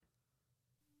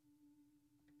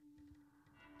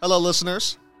Hello,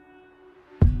 listeners.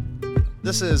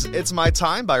 This is It's My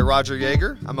Time by Roger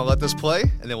Jaeger. I'm going to let this play,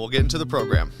 and then we'll get into the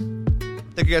program.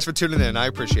 Thank you guys for tuning in. I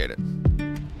appreciate it.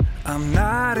 I'm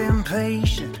not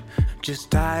impatient,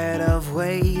 just tired of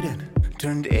waiting.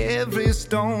 Turned every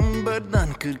stone, but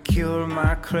none could cure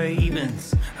my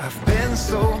cravings. I've been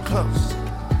so close,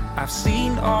 I've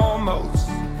seen almost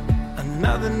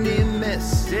another near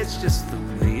miss. It's just the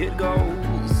way it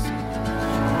goes.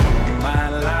 My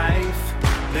life,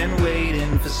 been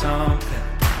waiting for something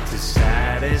to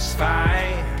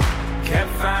satisfy.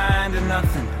 Kept finding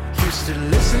nothing. Used to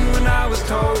listen when I was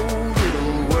told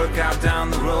it'll work out down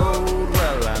the road.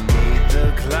 Well, I made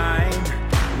the climb.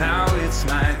 Now it's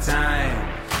my time.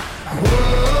 Whoa.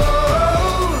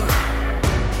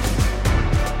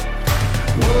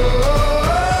 Whoa.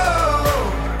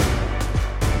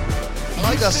 I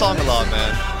like that song a lot,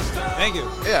 man. Thank you.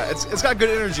 Yeah, it's got good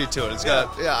energy to it.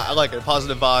 I like it.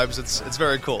 Positive vibes. It's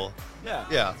very cool.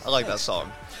 Yeah, I like that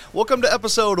song. Welcome to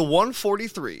episode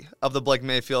 143 of the Blake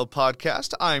Mayfield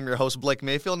podcast. I'm your host, Blake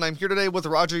Mayfield, and I'm here today with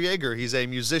Roger Jaeger. He's a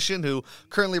musician who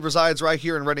currently resides right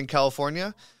here in Redding,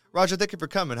 California. Roger, thank you for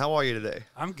coming. How are you today?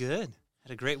 I'm good.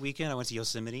 Had a great weekend. I went to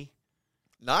Yosemite.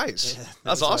 Nice. Yeah,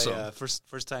 That's awesome. My,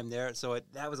 first time there. So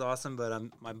that was awesome, but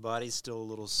my body's still a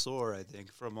little sore, I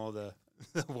think, from all the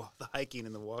hiking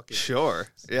and the walking. Sure.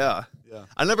 Yeah. Yeah.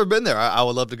 I've never been there. I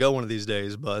would love to go one of these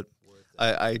days, but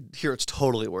I hear it's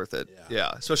totally worth it. Yeah.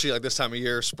 Especially like this time of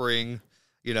year, spring,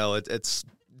 it's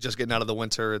just getting out of the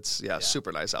winter. It's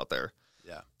super nice out there.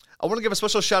 Yeah. I want to give a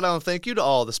special shout out and thank you to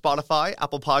all the Spotify,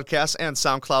 Apple Podcasts, and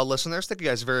SoundCloud listeners. Thank you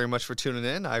guys very much for tuning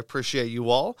in. I appreciate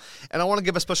you all. And I want to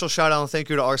give a special shout out and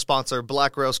thank you to our sponsor,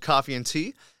 Black Rose Coffee and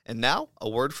Tea. And now, a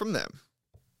word from them.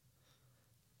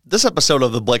 This episode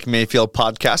of the Blake Mayfield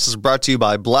podcast is brought to you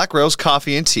by Black Rose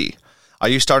Coffee and Tea. Are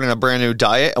you starting a brand new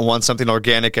diet and want something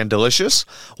organic and delicious?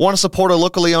 Want to support a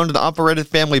locally owned and operated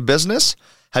family business?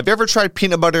 Have you ever tried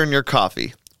peanut butter in your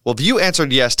coffee? Well, if you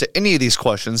answered yes to any of these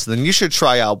questions, then you should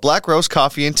try out Black Rose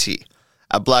Coffee and Tea.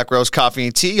 At Black Rose Coffee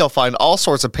and Tea, you'll find all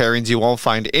sorts of pairings you won't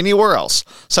find anywhere else,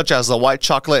 such as the white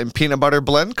chocolate and peanut butter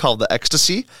blend called the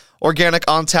Ecstasy, organic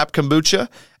on-tap kombucha,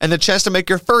 and the chance to make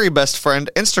your furry best friend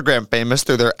Instagram famous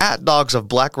through their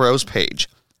 @DogsOfBlackRose page.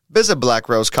 Visit Black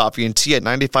Rose Coffee and Tea at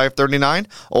 9539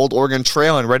 Old Oregon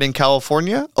Trail in Redding,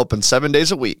 California, open 7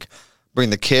 days a week. Bring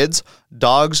the kids,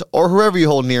 dogs, or whoever you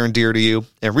hold near and dear to you,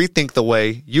 and rethink the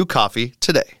way you coffee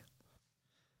today.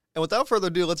 And without further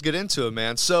ado, let's get into it,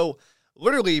 man. So,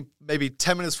 literally, maybe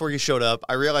 10 minutes before you showed up,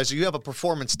 I realized you have a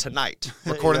performance tonight.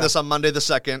 Recording this on Monday the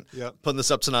 2nd, putting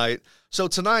this up tonight. So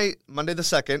tonight, Monday the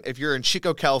 2nd, if you're in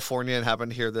Chico, California and happen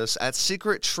to hear this, at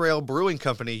Secret Trail Brewing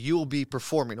Company, you will be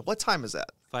performing. What time is that?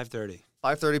 5:30.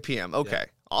 5:30 p.m. Okay,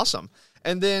 awesome.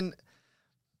 And then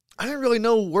I didn't really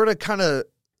know where to kind of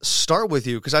start with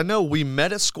you because I know we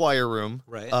met at Squire Room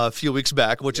a few weeks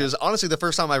back, which is honestly the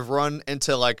first time I've run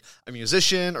into like a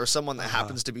musician or someone that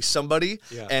happens to be somebody,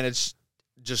 and it's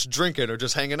just drinking or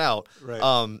just hanging out. Right.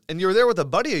 And you were there with a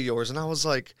buddy of yours, and I was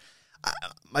like,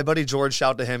 my buddy George,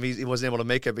 shout out to him. He wasn't able to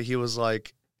make it, but he was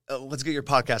like, let's get your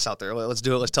podcast out there. Let's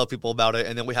do it. Let's tell people about it.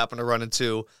 And then we happen to run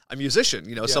into a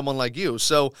musician, someone like you.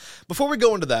 So before we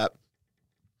go into that,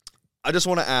 I just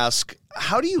want to ask,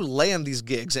 how do you land these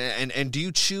gigs? And do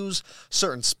you choose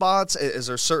certain spots? Is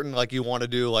there certain, like, you want to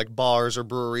do, like, bars or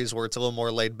breweries where it's a little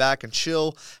more laid back and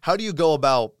chill? How do you go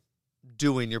about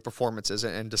doing your performances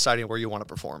and deciding where you want to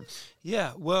perform?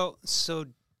 Yeah, well, so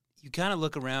you kind of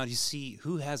look around, you see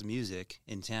who has music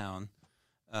in town.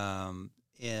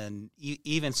 And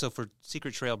even so for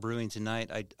Secret Trail Brewing tonight,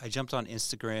 I jumped on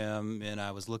Instagram and I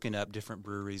was looking up different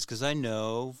breweries because I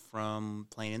know from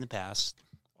playing in the past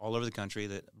all over the country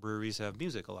that breweries have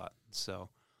music a lot. So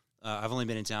I've only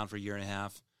been in town for a year and a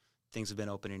half. Things have been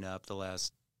opening up the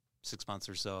last 6 months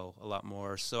or so, a lot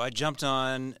more. So I jumped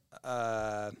on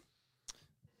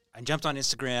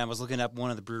Instagram. I was looking up one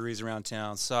of the breweries around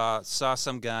town. Saw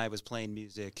some guy was playing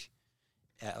music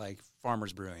at like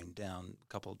Farmers Brewing down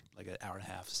like an hour and a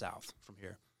half south from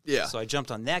here. Yeah. So I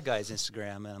jumped on that guy's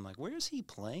Instagram and I'm like, where is he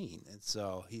playing? And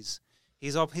so he's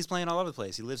playing all over the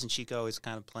place. He lives in Chico. He's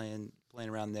kind of playing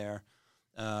around there.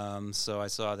 So I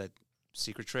saw that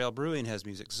Secret Trail Brewing has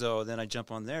music. So then I jump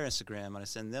on their Instagram and I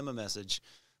send them a message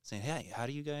saying, hey, how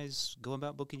do you guys go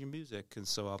about booking your music? And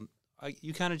so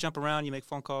you kind of jump around, you make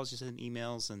phone calls, you send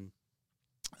emails, and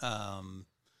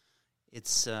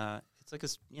it's like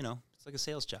a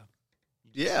sales job.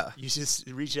 You just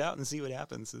reach out and see what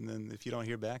happens, and then if you don't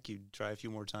hear back, you try a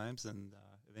few more times, and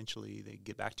eventually they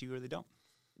get back to you or they don't.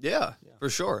 Yeah, for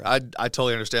sure. I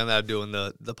totally understand that doing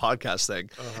the podcast thing.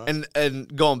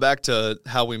 And going back to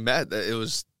how we met, it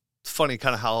was funny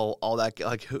kind of how all that,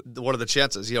 like, what are the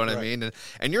chances, you know what I mean?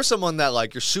 And you're someone that,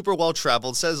 like, you're super well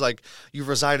traveled. It says, like, you've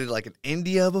resided, like, in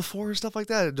India before or stuff like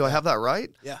that. Do I have that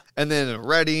right? Yeah. And then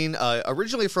Reading,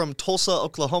 originally from Tulsa,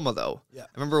 Oklahoma, though. Yeah. I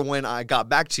remember when I got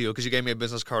back to you, because you gave me a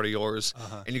business card of yours,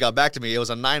 and you got back to me, it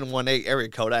was a 918 area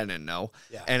code I didn't know.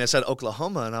 Yeah. And it said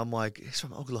Oklahoma, and I'm like, he's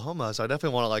from Oklahoma, so I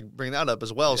definitely want to, like, bring that up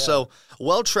as well. Yeah. So,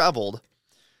 well traveled.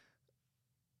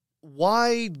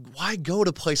 Why go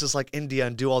to places like India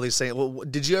and do all these things?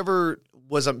 Did you ever,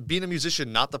 was being a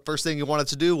musician not the first thing you wanted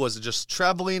to do? Was it just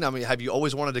traveling? I mean, have you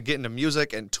always wanted to get into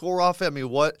music and tour off it? I mean,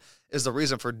 what is the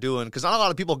reason for doing? Because not a lot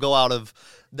of people go out of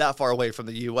that far away from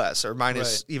the U.S. or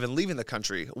minus even leaving the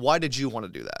country. Why did you want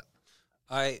to do that?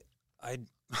 I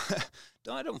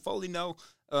don't fully know.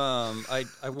 I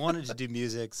wanted to do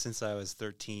music since I was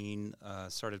 13.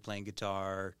 Started playing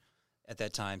guitar at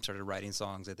that time, started writing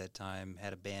songs at that time,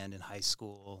 had a band in high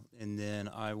school, and then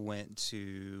I went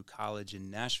to college in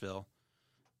Nashville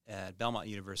at Belmont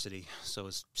University. So I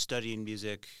was studying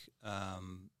music,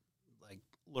 like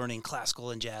learning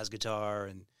classical and jazz guitar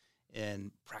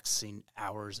and practicing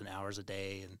hours and hours a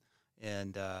day.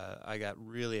 And I got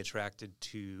really attracted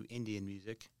to Indian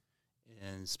music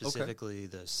and specifically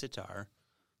the sitar.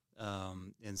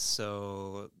 And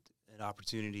so an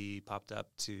opportunity popped up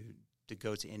to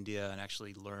go to India and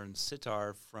actually learn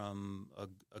sitar from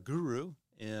a guru.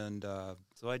 And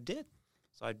so I did.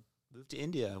 So I moved to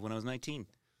India when I was 19.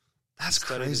 That's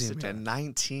crazy, man.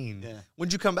 19. Yeah.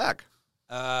 When'd you come back?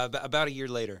 About a year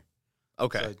later.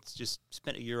 Okay. So I just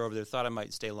spent a year over there. Thought I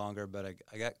might stay longer, but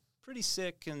I got pretty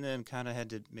sick and then kind of had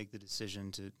to make the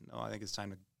decision to, I think it's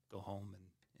time to go home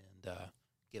and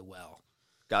get well.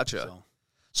 Gotcha.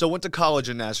 So went to college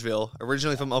in Nashville,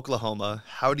 originally from Oklahoma.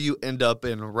 How do you end up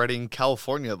in Redding,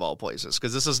 California, of all places?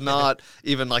 Because this is not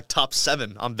even like top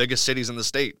 7 on biggest cities in the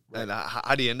state. Right. And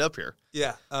how do you end up here?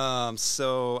 Yeah.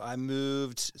 So I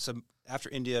moved. So after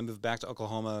India, I moved back to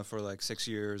Oklahoma for like 6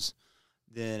 years.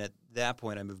 Then at that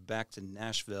point, I moved back to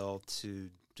Nashville to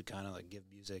kind of like give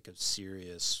music a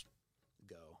serious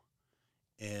go,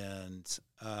 and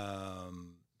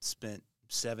spent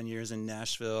 7 years in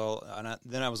Nashville, and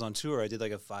then I was on tour. I did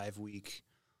like a 5-week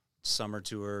summer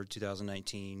tour,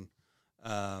 2019.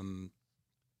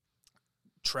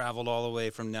 Traveled all the way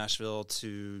from Nashville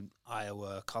to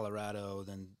Iowa, Colorado,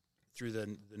 then through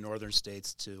the northern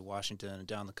states to Washington and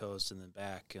down the coast and then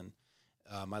back. And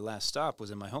my last stop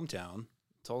was in my hometown,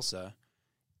 Tulsa,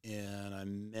 and I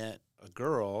met a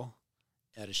girl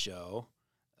at a show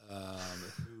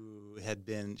who had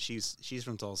been, she's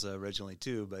from Tulsa originally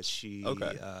too, but she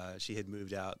had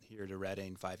moved out here to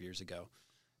Reading 5 years ago.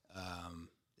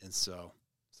 And so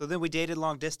then we dated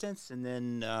long distance, and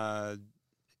then it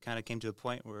kind of came to a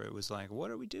point where it was like, what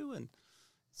are we doing?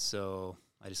 So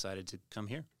I decided to come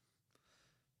here.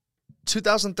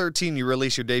 2013, you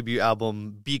released your debut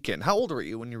album, Beacon. How old were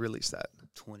you when you released that?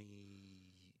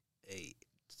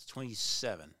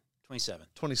 27,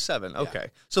 okay. Yeah.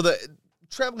 So the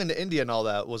traveling to India and all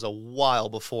that was a while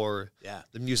before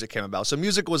the music came about. So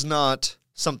music was not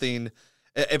something,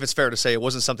 if it's fair to say, it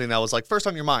wasn't something that was like first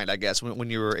on your mind, I guess, when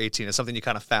you were 18. It's something you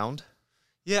kind of found?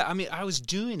 Yeah, I mean, I was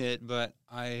doing it, but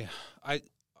I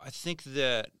think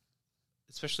that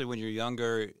especially when you're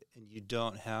younger and you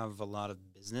don't have a lot of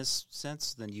business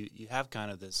sense, then you have kind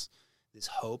of this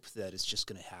hope that it's just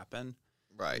going to happen.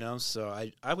 Right. You know, so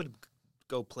I would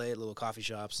go play at little coffee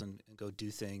shops and go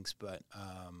do things, but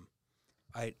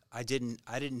I didn't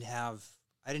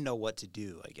know what to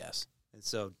do, I guess. And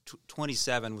so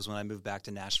 27 was when I moved back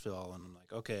to Nashville, and I'm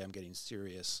like, okay, I'm getting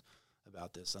serious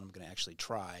about this, and I'm going to actually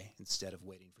try instead of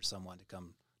waiting for someone to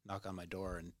come knock on my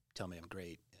door and tell me I'm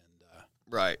great. And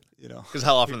right. You know, because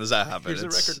how often does that happen? Here's a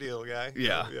record deal, guy.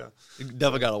 Yeah. Yeah. You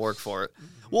definitely got to work for it.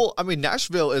 Well, I mean,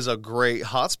 Nashville is a great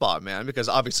hotspot, man, because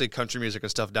obviously country music and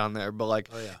stuff down there, but like,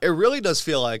 it really does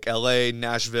feel like LA,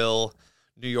 Nashville,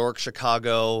 New York,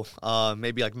 Chicago,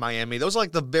 maybe like Miami. Those are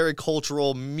like the very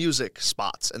cultural music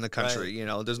spots in the country. Right. You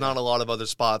know, there's not a lot of other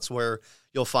spots where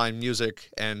you'll find music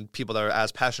and people that are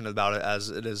as passionate about it as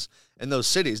it is in those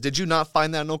cities. Did you not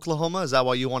find that in Oklahoma? Is that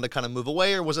why you wanted to kind of move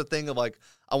away, or was it a thing of like,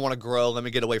 I want to grow, let me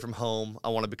get away from home, I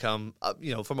want to become,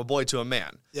 from a boy to a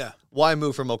man? Yeah. Why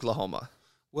move from Oklahoma?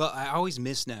 Well, I always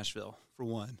missed Nashville, for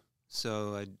one.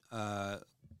 So I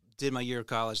did my year of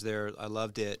college there. I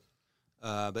loved it.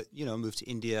 But moved to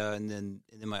India, and then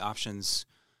my options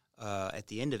at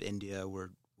the end of India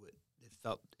were it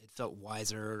felt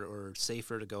wiser or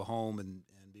safer to go home and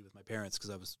be with my parents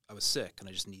because I was sick and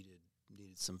I just needed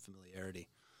some familiarity.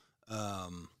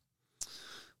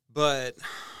 But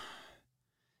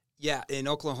yeah, in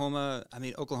Oklahoma, I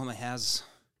mean, Oklahoma has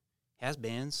has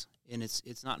bands, and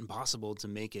it's not impossible to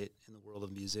make it in the world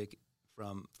of music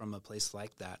from a place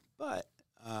like that. But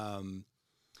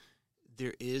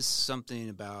there is something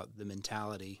about the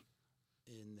mentality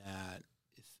in that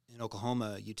if in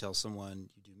Oklahoma you tell someone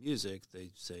you do music,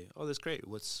 they say, "Oh, that's great.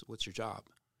 What's your job?"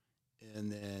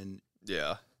 And then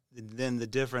the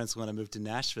difference when I moved to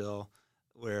Nashville,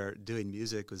 where doing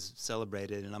music was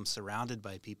celebrated, and I'm surrounded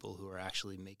by people who are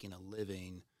actually making a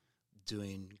living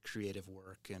doing creative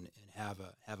work and have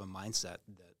a mindset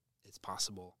that it's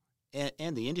possible.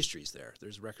 And the industry's there.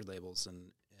 There's record labels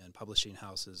and publishing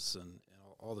houses and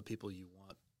all the people you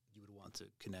would want to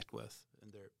connect with,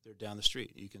 and they're down the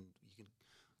street. You can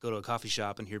go to a coffee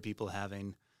shop and hear people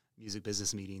having music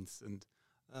business meetings, and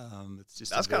it's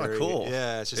just that's kind of cool.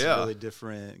 Yeah, it's just a really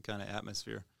different kind of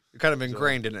atmosphere. You're kind of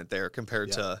ingrained in it there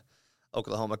compared to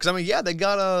Oklahoma. Because, I mean, they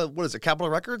got, what is it, Capitol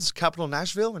Records? Capitol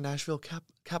Nashville? Or Nashville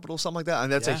Capitol, something like that.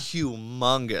 And that's a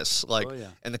humongous,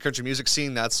 in the country music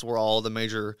scene, that's where all the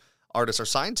major artists are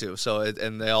signed to. So,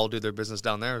 and they all do their business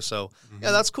down there. So,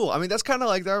 yeah, that's cool. I mean, that's kind of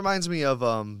like, that reminds me of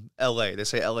L.A. They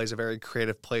say L.A. is a very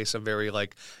creative place, a very,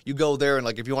 like, you go there and,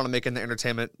 like, if you want to make it in the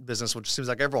entertainment business, which seems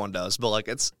like everyone does, but, like,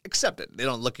 it's accepted. They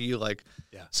don't look at you like,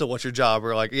 so what's your job?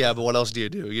 Or, like, but what else do you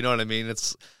do? You know what I mean?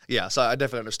 So I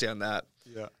definitely understand that.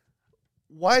 Yeah.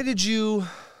 Why did you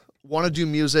want to do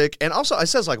music? And also, it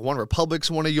says, like, One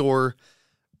Republic's one of your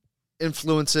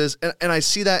influences, and I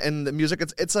see that in the music.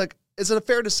 It's like, is it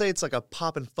fair to say it's like a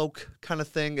pop and folk kind of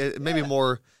thing? Maybe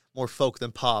more folk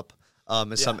than pop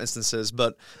in some instances.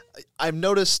 But I've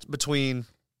noticed between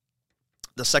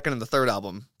the second and the third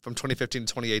album from 2015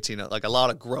 to 2018, like a lot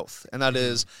of growth. And that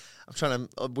is, I'm trying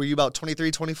to, were you about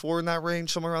 23, 24 in that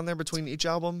range, somewhere around there between each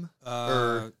album?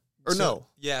 Or no?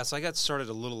 Yeah, so I got started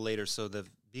a little later. So the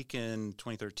Beacon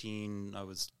 2013, I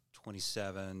was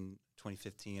 27,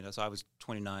 2015. So I was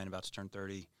 29, about to turn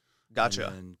 30. Gotcha.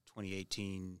 And then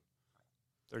 2018,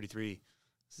 33.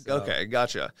 So, okay,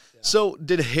 gotcha. Yeah. So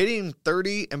did hitting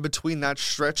 30 and between that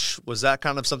stretch, was that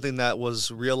kind of something that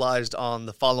was realized on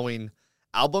the following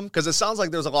album? Because it sounds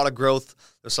like there's a lot of growth.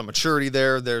 There's some maturity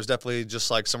there. There's definitely just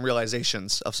like some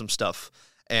realizations of some stuff.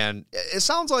 And it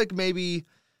sounds like maybe,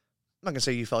 I'm not going to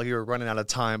say you felt you were running out of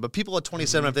time, but people at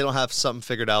 27, if they don't have something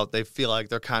figured out, they feel like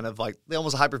they're kind of like, they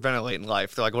almost hyperventilate in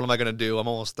life. They're like, what am I going to do? I'm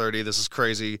almost 30. This is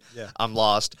crazy. Yeah. I'm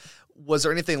lost. Was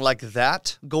there anything like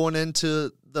that going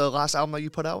into the last album that you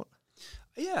put out?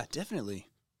 Yeah, definitely.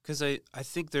 Because I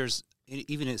think there's,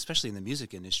 even especially in the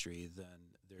music industry, then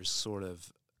there's sort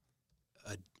of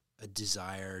a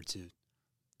desire to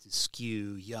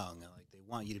skew young. Like they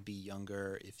want you to be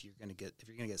younger. If you're gonna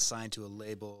get signed to a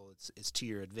label, it's to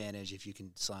your advantage if you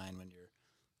can sign when you're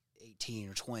 18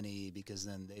 or 20, because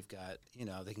then they've got,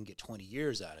 they can get 20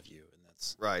 years out of you, and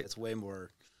that's right. It's way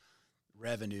more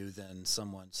revenue than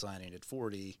someone signing at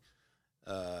 40.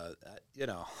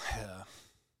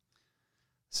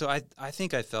 So I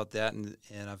think I felt that, and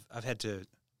I've had to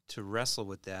wrestle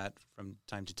with that from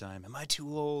time to time. Am I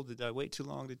too old? Did I wait too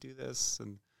long to do this?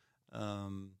 And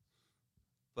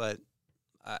but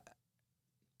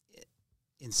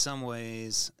in some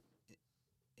ways,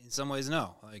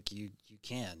 no. Like you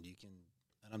can,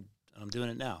 and I'm doing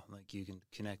it now. Like you can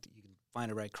connect, you can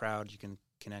find a right crowd, you can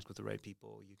connect with the right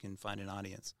people, you can find an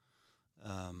audience.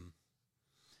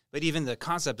 But even the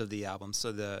concept of the album,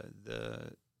 so the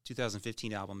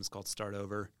 2015 album is called Start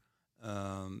Over.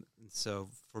 So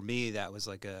for me, that was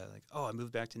like I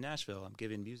moved back to Nashville. I'm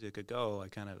giving music a go. I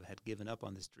kind of had given up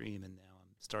on this dream, and now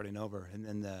I'm starting over. And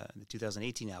then the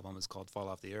 2018 album is called Fall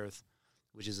Off the Earth,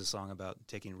 which is a song about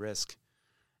taking risk.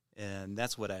 And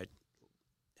that's what I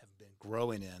have been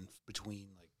growing in between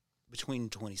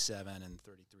 27 and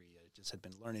 33. I just had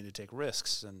been learning to take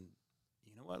risks, and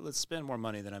you know what? Let's spend more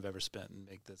money than I've ever spent and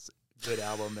make this good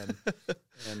album, and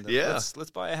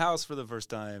let's buy a house for the first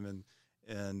time,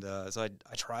 and so I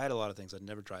tried a lot of things I'd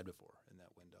never tried before in that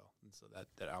window, and so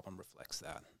that album reflects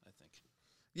that, I think.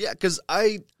 Yeah, because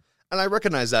I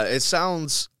recognize that. It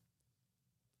sounds,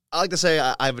 I like to say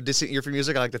I have a decent ear for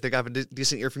music. I like to think I have a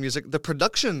decent ear for music. The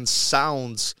production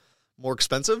sounds more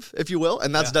expensive, if you will,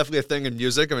 and that's definitely a thing in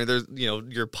music. I mean, there's,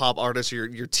 your pop artists,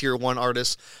 your tier one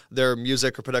artists, their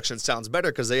music or production sounds better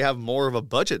because they have more of a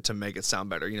budget to make it sound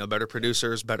better. Better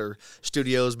producers, better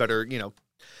studios, better,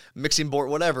 mixing board,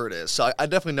 whatever it is. So I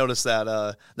definitely noticed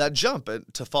that jump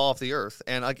to Fall Off the Earth.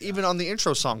 And like even on the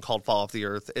intro song called Fall Off the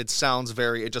Earth, it sounds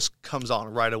it just comes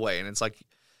on right away. And it's like,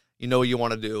 you know what you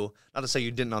want to do. Not to say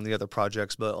you didn't on the other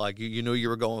projects, but like you knew you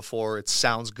were going for. It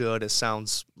sounds good. It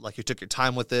sounds like you took your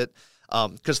time with it.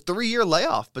 Because 3-year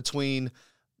layoff between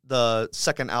the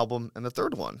second album and the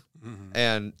third one.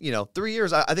 And, 3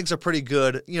 years, I think is a pretty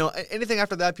good, anything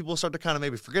after that, people start to kind of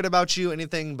maybe forget about you.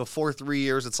 Anything before 3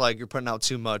 years, it's like you're putting out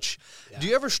too much. Yeah. Do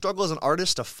you ever struggle as an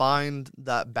artist to find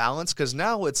that balance? Because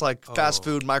now it's like fast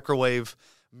food, microwave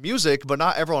music, but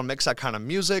not everyone makes that kind of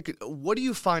music. What do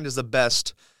you find is the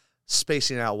best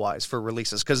spacing out wise for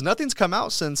releases? Because nothing's come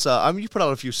out since, you put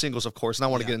out a few singles, of course, and I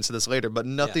want to get into this later, but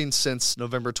nothing since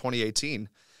November 2018.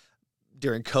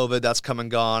 During COVID, that's come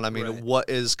and gone. I mean, What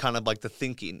is kind of like the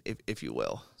thinking, if you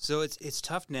will? So it's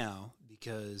tough now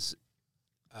because,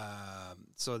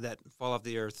 so that Fall Off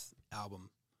the Earth album,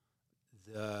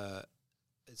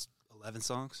 it's 11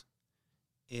 songs,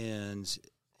 and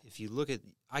if you look at,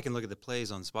 I can look at the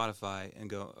plays on Spotify and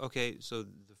go, okay, so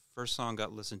the first song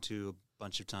got listened to a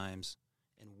bunch of times,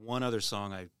 and one other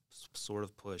song I sort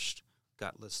of pushed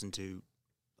got listened to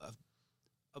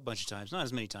a bunch of times, not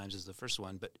as many times as the first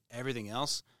one, but everything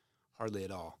else, hardly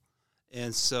at all.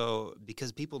 And so,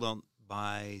 because people don't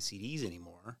buy CDs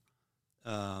anymore,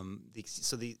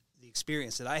 the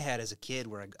experience that I had as a kid,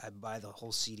 where I buy the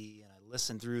whole CD and I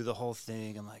listen through the whole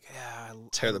thing, I'm like,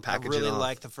 tear the packaging I really off.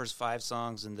 like the first 5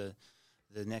 songs, and the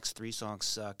next 3 songs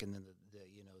suck, and then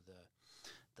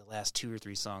the last 2 or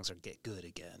 3 songs get good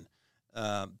again.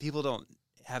 People don't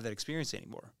have that experience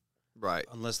anymore. Right.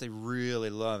 Unless they really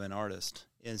love an artist.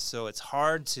 And so it's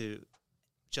hard to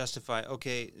justify,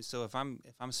 okay, so if I'm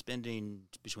spending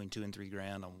between $2,000 and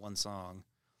 $3,000 on one song,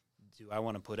 do I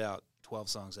want to put out 12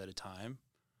 songs at a time?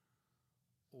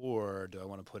 Or do I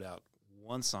want to put out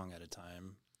one song at a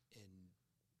time and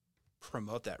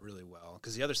promote that really well?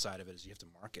 Because the other side of it is you have to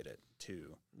market it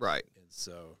too. Right. And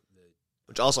so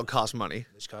which also costs money.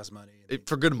 Which costs money.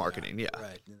 For good marketing, yeah.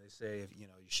 Right. And they say, you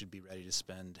should be ready to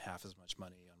spend half as much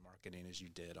money on marketing as you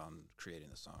did on creating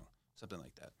the song, something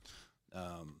like that.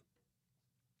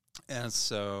 And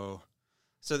so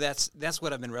that's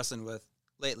what I've been wrestling with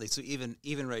lately. So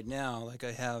even right now, like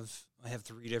I have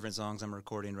 3 different songs I'm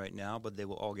recording right now, but they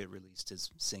will all get released as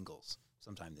singles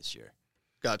sometime this year.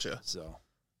 Gotcha. So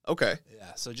okay.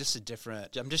 Yeah. So just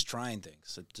I'm just trying things.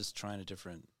 So just trying a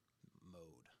different mode.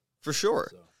 For sure.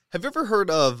 So. Have you ever heard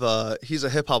of? He's a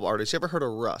hip hop artist. You ever heard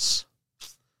of Russ?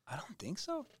 I don't think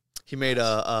so. He made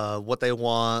What They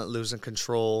Want, Losing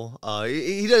Control.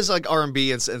 He does like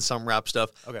R&B and some rap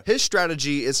stuff. Okay. His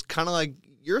strategy is kind of like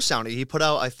your sounding. He put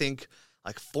out, I think,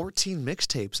 like 14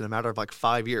 mixtapes in a matter of like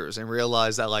 5 years, and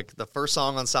realized that like the first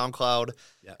song on SoundCloud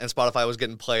and Spotify was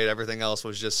getting played. Everything else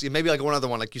was just maybe like one other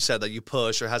one, like you said, that you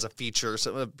push or has a feature.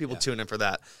 So people tune in for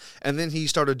that. And then he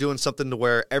started doing something to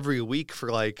where every week for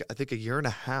like, I think a year and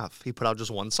a half, he put out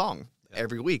just one song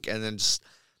every week. And then just,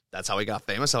 that's how he got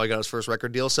famous, how he got his first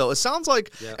record deal. So it sounds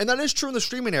like, and that is true in the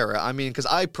streaming era. I mean, because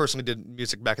I personally did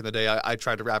music back in the day. I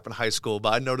tried to rap in high school,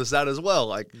 but I noticed that as well.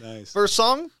 Like, first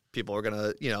song, people are going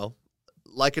to,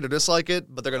 like it or dislike it,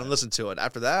 but they're going to listen to it.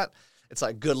 After that, it's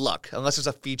like, good luck, unless it's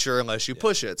a feature, unless you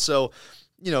push it. So,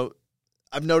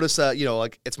 I've noticed that,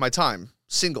 like, It's My Time,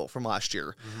 single from last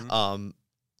year. Mm-hmm.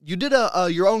 You did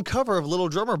your own cover of Little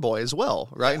Drummer Boy as well,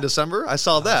 right? In December? I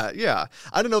saw that, yeah.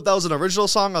 I didn't know if that was an original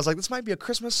song. I was like, this might be a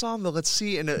Christmas song, but let's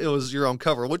see. And it was your own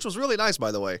cover, which was really nice,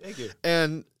 by the way. Thank you.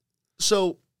 And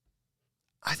so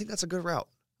I think that's a good route.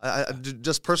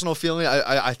 Just personal feeling,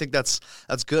 I think that's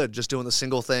good, just doing the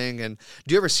single thing. And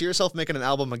do you ever see yourself making an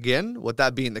album again, with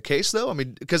that being the case, though? I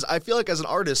mean, because I feel like as an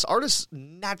artist, artists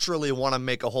naturally want to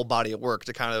make a whole body of work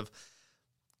to kind of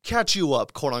catch you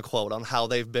up, quote unquote, on how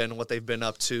they've been, what they've been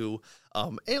up to.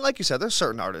 And like you said, there's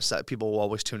certain artists that people will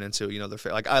always tune into.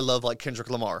 They're like, I love like Kendrick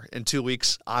Lamar. In 2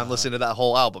 weeks, I'm listening to that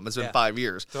whole album. It's been 5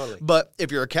 years. Totally. But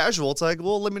if you're a casual, it's like,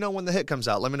 well, let me know when the hit comes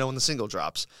out. Let me know when the single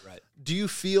drops. Right. Do you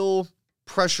feel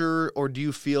pressure, or do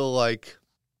you feel like,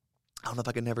 I don't know if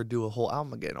I can never do a whole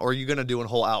album again? Or are you going to do a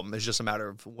whole album? It's just a matter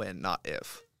of when, not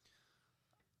if.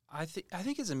 I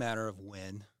think it's a matter of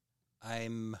when.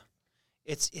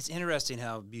 It's interesting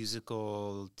how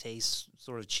musical tastes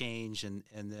sort of change, and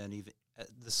then even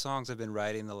the songs I've been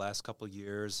writing the last couple of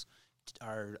years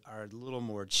are a little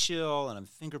more chill, and I'm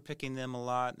finger picking them a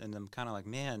lot, and I'm kind of like,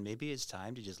 man, maybe it's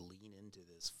time to just lean into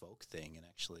this folk thing and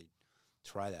actually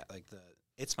try that. Like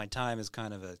It's My Time is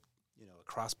kind of a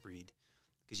crossbreed,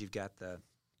 because you've got the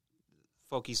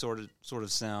folky sort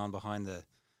of sound behind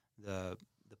the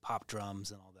pop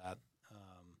drums and all that.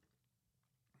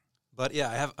 But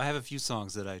yeah, I have a few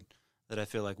songs that I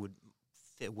feel like would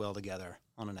fit well together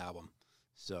on an album.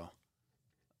 So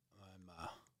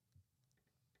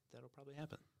that'll probably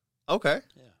happen. Okay.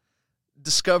 Yeah.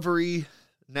 Discovery,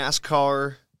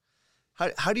 NASCAR.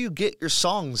 How do you get your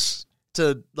songs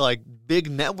to like big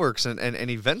networks and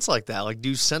events like that? Like, do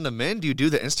you send them in? Do you do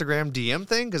the Instagram DM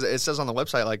thing? Because it says on the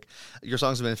website like your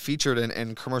songs have been featured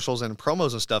in commercials and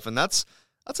promos and stuff, and that's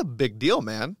a big deal,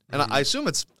 man. And I assume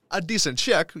it's a decent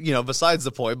check, besides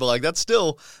the point, but like that's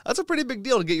a pretty big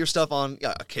deal to get your stuff on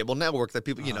a cable network that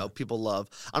people people love.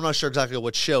 I'm not sure exactly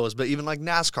what shows, but even like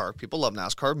NASCAR, people love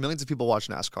NASCAR. Millions of people watch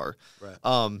NASCAR.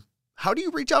 Right. How do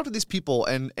you reach out to these people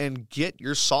and get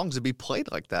your songs to be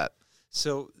played like that?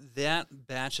 So that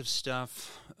batch of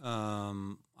stuff,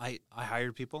 I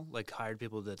hired people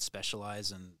that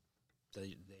specialize and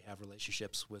they have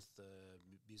relationships with the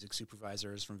music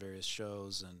supervisors from various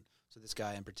shows. And so this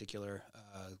guy in particular,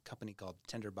 a company called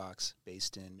Tenderbox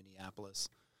based in Minneapolis.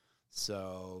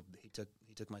 So he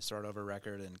took my Start Over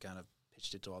record and kind of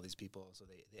pitched it to all these people. So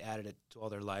they added it to all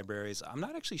their libraries. I'm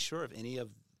not actually sure if any of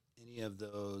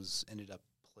those ended up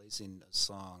placing a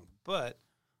song, but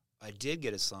I did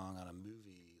get a song on a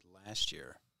movie last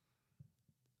year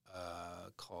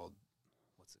called,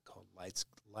 what's it called?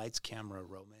 Lights, Camera,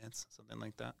 Romance, something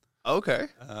like that. Okay.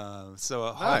 So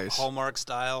a nice. Hallmark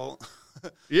style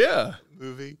yeah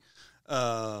movie.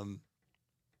 I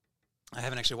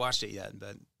haven't actually watched it yet,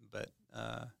 but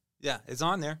yeah, it's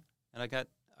on there. And I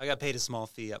got paid a small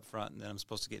fee up front, and then I'm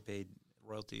supposed to get paid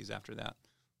royalties after that.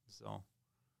 So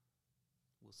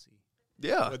we'll see.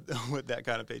 Yeah, what that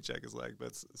kind of paycheck is like,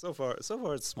 but so far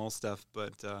it's small stuff.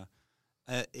 But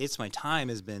it's my time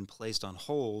has been placed on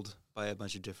hold by a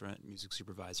bunch of different music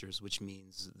supervisors, which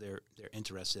means they're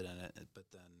interested in it. But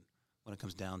then when it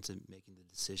comes down to making the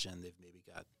decision, they've maybe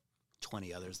got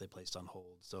 20 others they placed on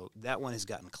hold. So that one has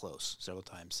gotten close several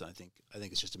times. So I think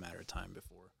it's just a matter of time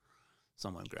before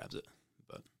someone grabs it.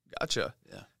 But gotcha.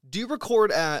 Yeah. Do you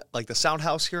record at like the Sound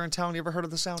House here in town? You ever heard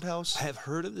of the Sound House? I have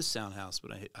heard of the Sound House,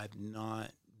 but I've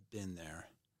not been there.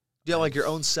 Do you have like your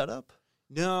own setup?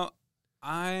 No,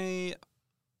 I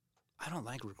don't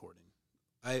like recording.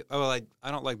 I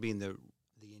don't like being the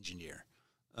engineer.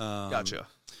 Gotcha.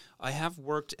 I have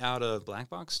worked out of Black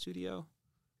Box Studio.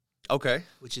 Okay.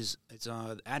 Which is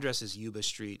the address is Yuba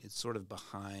Street. It's sort of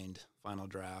behind Final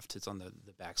Draft. It's on the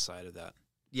back side of that.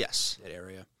 Yes. That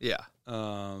area. Yeah.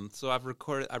 So I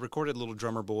recorded Little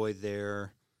Drummer Boy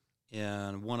there,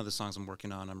 and one of the songs I'm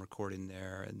working on, I'm recording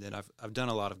there, and then I've done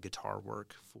a lot of guitar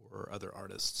work for other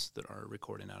artists that are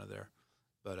recording out of there.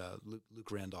 But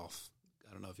Luke Randolph,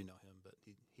 I don't know if you know him, but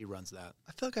he runs that.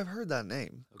 I feel like I've heard that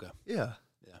name. Okay. Yeah.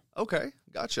 Yeah. Okay.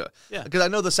 Gotcha. Yeah. Because I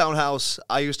know the Sound House.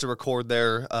 I used to record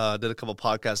there. Did a couple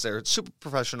podcasts there. It's super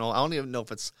professional. I don't even know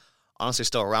if it's honestly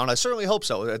still around. I certainly hope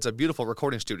so. It's a beautiful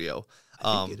recording studio.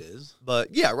 I think it is.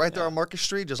 But yeah, right there on Market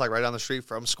Street, just like right down the street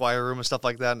from Squire Room and stuff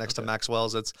like that, next to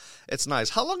Maxwell's. It's nice.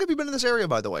 How long have you been in this area,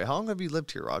 by the way? How long have you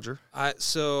lived here, Roger?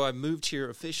 So I moved here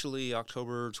officially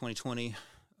October 2020.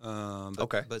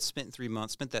 But spent 3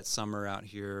 months. Spent that summer out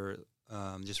here.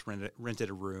 Just rented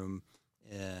a room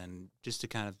and just to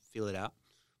kind of feel it out.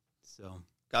 So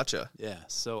gotcha. Yeah.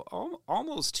 So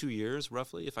almost 2 years,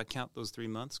 roughly, if I count those 3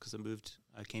 months, because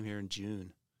I came here in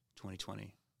June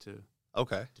 2020 to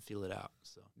feel it out.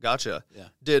 So gotcha. Yeah.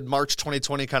 Did March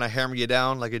 2020 kind of hammer you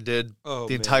down like it did the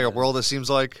entire world? It seems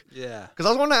like. Yeah. Because I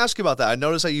was wanting to ask you about that. I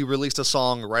noticed that you released a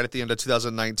song right at the end of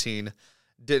 2019.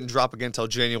 Didn't drop again until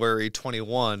January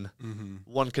 21. Mm-hmm.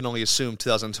 One can only assume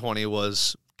 2020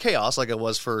 was chaos, like it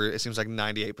was for, it seems like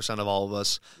 98% of all of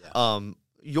us. Yeah.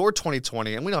 Your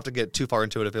 2020, and we don't have to get too far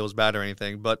into it if it was bad or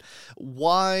anything, but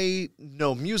why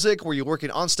no music? Were you working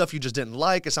on stuff you just didn't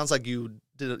like? It sounds like you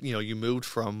did, you moved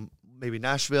from maybe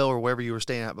Nashville or wherever you were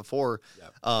staying at before.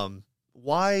 Yeah.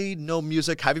 Why no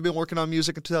music? Have you been working on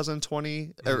music in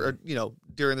 2020 or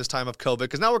during this time of COVID?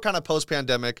 Because now we're kind of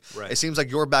post-pandemic. Right. It seems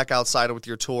like you're back outside with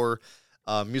your tour.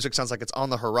 Music sounds like it's on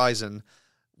the horizon.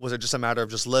 Was it just a matter of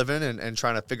just living and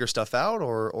trying to figure stuff out,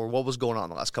 or what was going on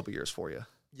the last couple of years for you?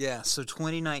 Yeah, so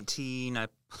 2019, I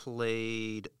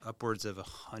played upwards of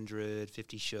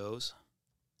 150 shows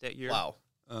that year. Wow.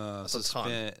 That's a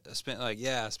ton. I spent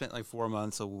like 4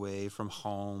 months away from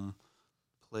home.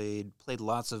 Played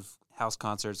lots of house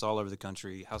concerts all over the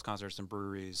country, house concerts and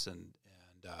breweries, and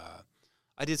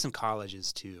I did some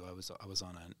colleges too. I was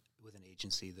on with an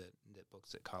agency that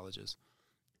books at colleges.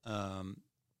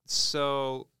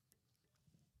 So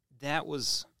that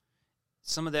was,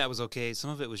 some of that was okay. Some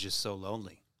of it was just so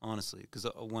lonely, honestly, because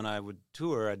when I would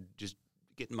tour, I'd just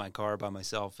get in my car by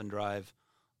myself and drive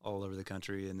all over the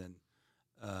country, and then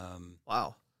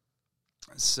wow.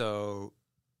 So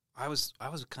I was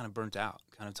kind of burnt out,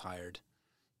 kind of tired.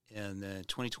 And then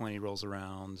 2020 rolls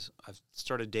around. I've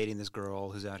started dating this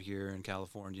girl who's out here in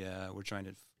California. We're trying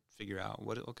to figure out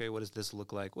what does this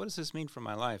look like? What does this mean for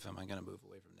my life? Am I going to move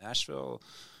away from Nashville?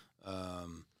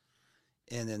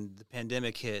 and then the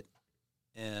pandemic hit,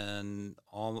 and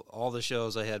all the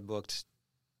shows I had booked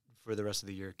for the rest of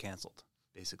the year canceled,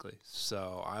 basically.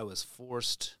 So I was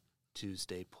forced to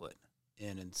stay put,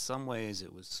 and in some ways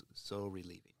it was so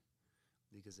relieving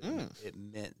because it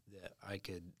meant that I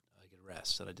could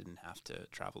rest, that I didn't have to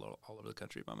travel all over the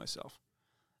country by myself.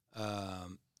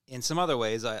 In some other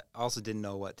ways, I also didn't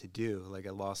know what to do. Like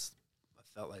I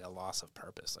felt like a loss of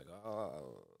purpose. Like,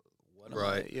 what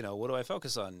do I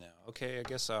focus on now? Okay, I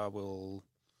guess I'll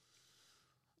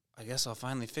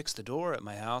finally fix the door at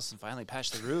my house and finally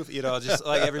patch the roof. Just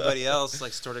like everybody else,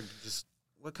 like sort of just,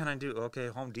 what can I do? Okay,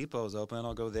 Home Depot's open.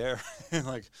 I'll go there.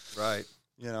 Right.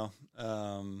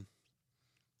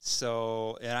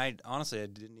 So, and I honestly, I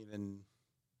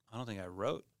don't think I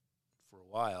wrote for a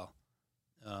while.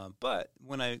 But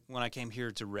when I came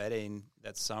here to Reading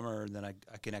that summer, then I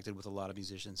connected with a lot of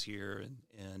musicians here,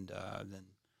 and then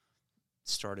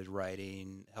started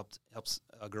writing. Helps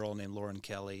a girl named Lauren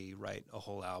Kelly write a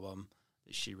whole album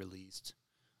that she released.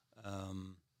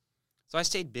 So I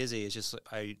stayed busy. It's just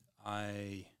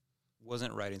I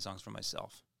wasn't writing songs for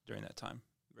myself during that time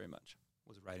very much. I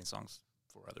was writing songs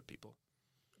for other people.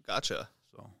 Gotcha.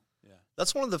 So yeah,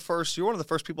 that's you're one of the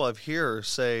first people I've heard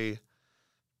say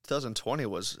 2020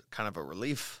 was kind of a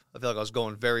relief. I feel like I was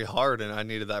going very hard and I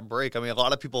needed that break. I mean, a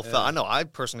lot of people felt, I know I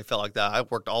personally felt like that. I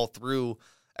worked all through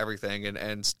everything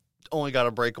and only got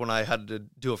a break when I had to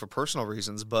do it for personal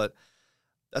reasons. But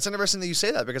that's interesting that you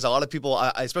say that, because a lot of people,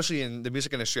 especially in the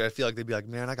music industry, I feel like they'd be like,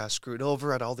 man, I got screwed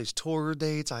over. I had all these tour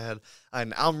dates. I had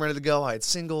an album ready to go. I had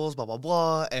singles, blah, blah,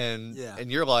 blah. And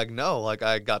you're like, no, like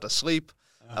I got to sleep.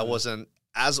 I wasn't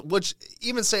which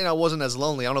even saying I wasn't as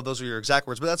lonely, I don't know if those are your exact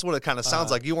words, but that's what it kind of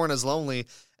sounds like. You weren't as lonely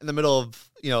in the middle of,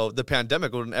 the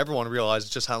pandemic when everyone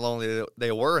realized just how lonely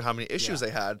they were and how many issues they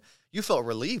had. You felt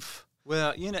relief.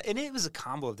 Well, and it was a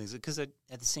combo of things, because at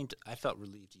the same time, I felt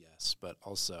relieved, yes, but I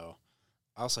also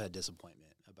had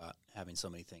disappointment about having so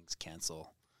many things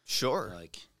cancel. Sure.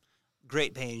 Like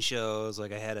great paying shows.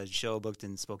 Like I had a show booked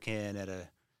in Spokane at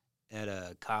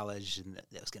a college, and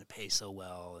that was going to pay so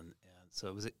well, and so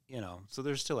it was, so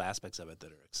there's still aspects of it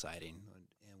that are exciting. And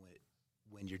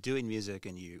when you're doing music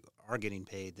and you are getting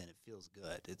paid, then it feels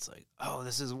good. It's like, oh,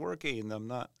 this is working. I'm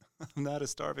not a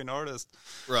starving artist.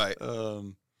 Right.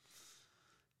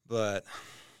 But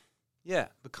yeah,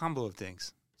 the combo of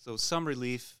things. So some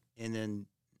relief, and then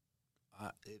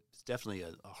it's definitely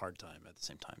a hard time at the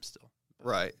same time still. But,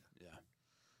 right. Yeah.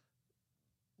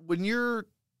 When you're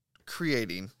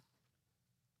creating,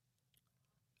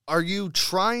 are you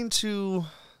trying to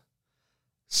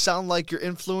sound like your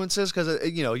influences? Because,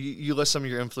 you list some of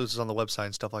your influences on the website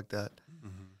and stuff like that.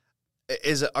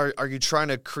 Mm-hmm. Are you trying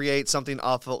to create something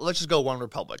off of, let's just go One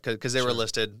Republic, because they were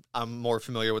listed. I'm more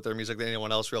familiar with their music than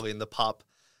anyone else really in the pop.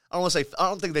 I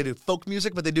don't think they do folk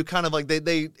music, but they do kind of like,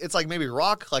 it's like maybe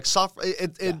rock, like soft,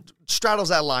 it straddles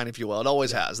that line, if you will. It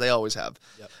always has. They always have.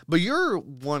 Yep. But you're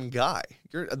one guy.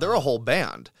 They're a whole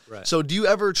band. Right. So do you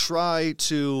ever try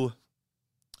to,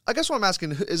 I guess what I'm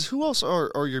asking is, who else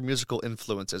are your musical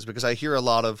influences? Because I hear a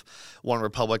lot of One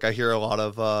Republic. I hear a lot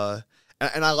of,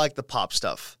 and I like the pop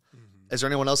stuff. Mm-hmm. Is there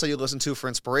anyone else that you listen to for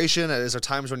inspiration? Is there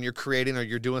times when you're creating or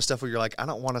you're doing stuff where you're like, I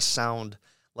don't want to sound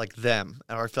like them,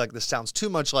 or I feel like this sounds too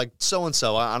much like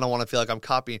so-and-so. I don't want to feel like I'm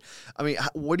copying. I mean,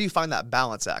 where do you find that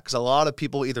balance at? Because a lot of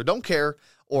people either don't care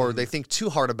or they think too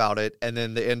hard about it, and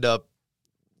then they end up,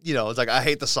 it's like, I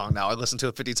hate the song now. I listened to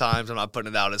it 50 times. I'm not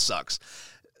putting it out. It sucks.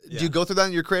 Yeah. Do you go through that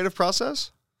in your creative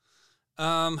process?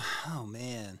 Oh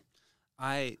man,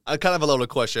 I kind of have a loaded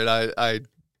question. I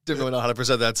didn't really know how to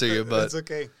present that to you, but it's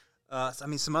okay.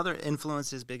 Some other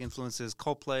influences, big influences.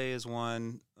 Coldplay is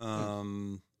one.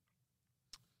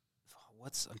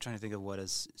 I'm trying to think of what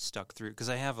has stuck through, because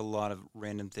I have a lot of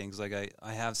random things. Like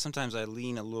I have, sometimes I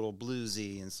lean a little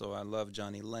bluesy, and so I love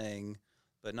Johnny Lang,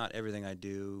 but not everything I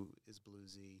do is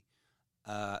bluesy.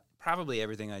 Probably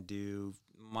everything I do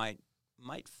might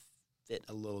fit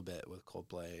a little bit with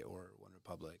Coldplay or One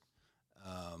Republic.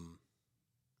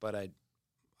 But I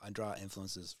draw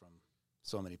influences from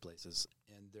so many places,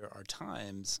 and there are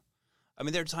times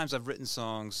I've written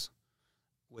songs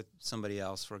with somebody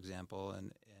else, for example,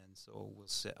 and so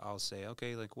I'll say,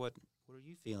 okay, like what are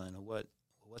you feeling?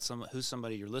 Who's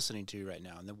somebody you're listening to right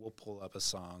now? And then we'll pull up a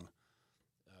song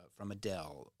from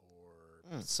Adele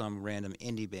or some random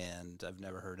indie band I've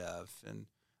never heard of, and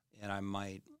I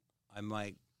might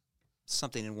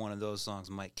something in one of those songs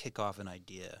might kick off an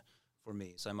idea for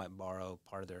me. So I might borrow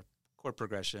part of their chord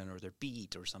progression or their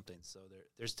beat or something. So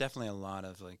there's definitely a lot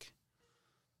of like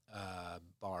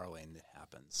borrowing that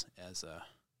happens as a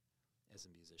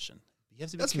musician. You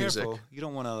have to be That's careful. music. You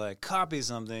don't want to like copy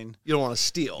something. You don't want to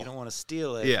steal. You don't want to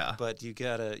steal it. Yeah. But you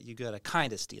gotta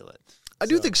kind of steal it. I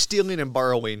do think stealing and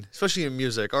borrowing, especially in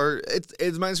music, it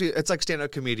reminds me. It's like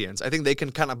stand-up comedians. I think they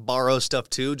can kind of borrow stuff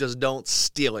too. Just don't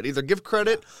steal it. Either give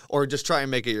credit or just try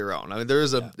and make it your own. I mean,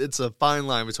 it's a fine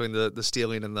line between the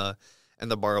stealing and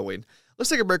the borrowing. Let's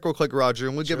take a break real quick, Roger,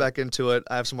 and we'll get back into it.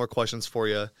 I have some more questions for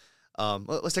you.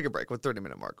 Let's take a break with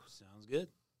 30-minute mark. Sounds good.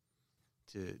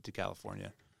 To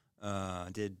California,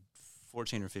 did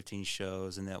 14 or 15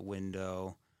 shows in that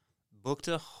window. Booked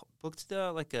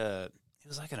it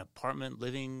was like an apartment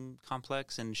living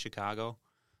complex in Chicago.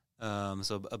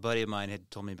 So a buddy of mine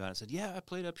had told me about it. Said, "Yeah, I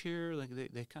played up here. Like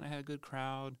they kind of had a good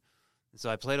crowd." And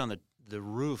so I played on the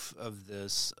roof of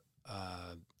this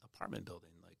apartment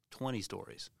building, like 20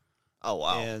 stories. Oh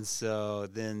wow! And so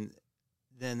then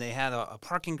they had a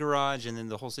parking garage, and then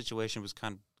the whole situation was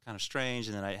kind of strange.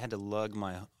 And then I had to lug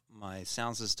my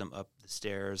sound system up the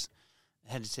stairs.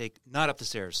 I had to take not up the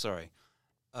stairs, sorry.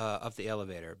 Up the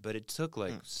elevator, but it took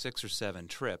like 6 or 7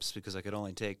 trips because I could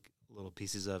only take little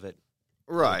pieces of it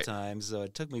at a time. So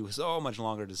it took me so much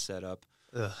longer to set up.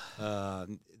 So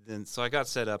I got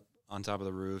set up on top of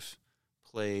the roof,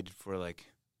 played for like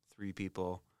 3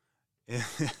 people,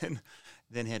 and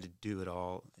then had to do it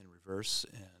all in reverse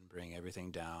and bring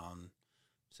everything down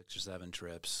 6 or 7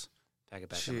 trips, pack it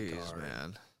back in the car.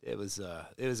 Man. It was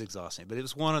exhausting, but it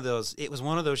was one of those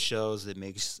shows that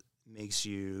makes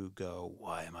you go,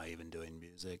 why am I even doing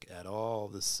music at all?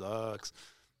 This sucks.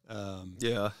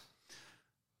 Yeah.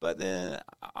 But then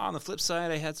on the flip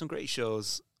side, I had some great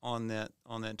shows on that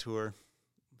tour.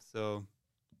 So,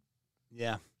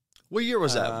 yeah. What year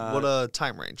was that? What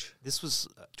time range? This was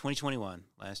 2021,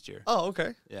 last year. Oh,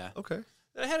 okay. Yeah. Okay.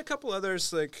 I had a couple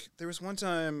others. Like there was one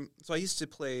time, so I used to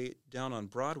play down on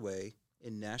Broadway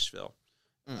in Nashville.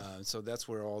 So that's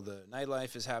where all the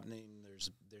nightlife is happening.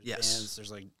 There's bands.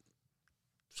 There's like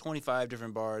 25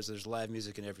 different bars. There's live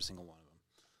music in every single one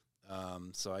of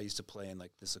them. So I used to play in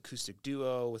like this acoustic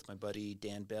duo with my buddy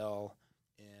Dan Bell,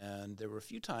 and there were a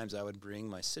few times I would bring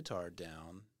my sitar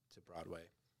down to Broadway.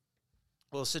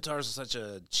 Well, sitar is such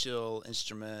a chill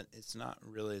instrument. It's not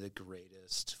really the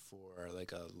greatest for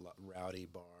like a rowdy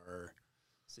bar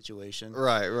situation.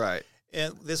 Right.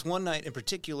 And this one night in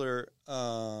particular,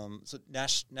 so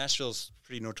Nashville's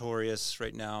pretty notorious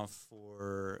right now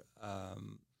for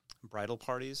bridal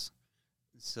parties,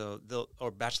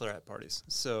 or bachelorette parties.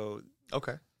 So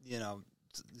okay,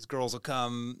 these girls will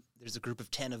come. There's a group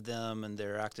of 10 of them, and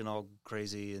they're acting all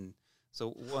crazy. And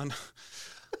so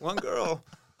one girl.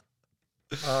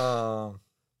 How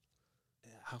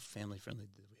family friendly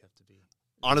did we have to be?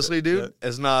 Honestly, dude,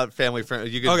 it's not family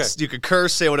friendly. You could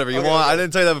curse, say whatever you want. I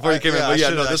didn't tell you that before you came in,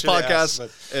 but this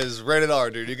podcast is rated R,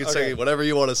 dude. You can say whatever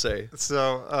you want to say.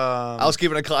 So I was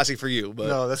keeping it classy for you, but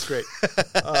no, that's great.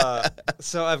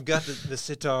 So I've got the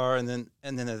sitar, and then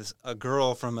there's a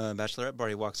girl from a bachelorette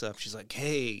party walks up. She's like,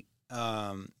 "Hey,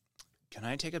 can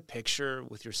I take a picture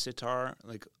with your sitar?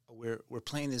 Like we're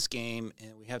playing this game,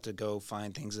 and we have to go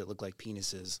find things that look like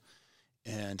penises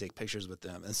and take pictures with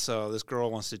them." And so this girl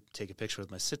wants to take a picture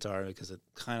with my sitar because it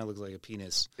kind of looks like a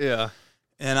penis. Yeah.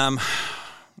 And I'm,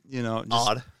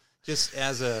 odd. Just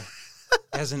as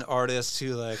an artist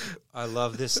who like, I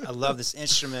love this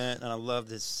instrument, and I love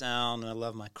this sound, and I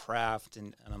love my craft.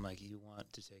 And I'm like, you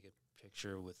want to take a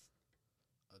picture with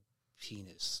a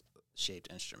penis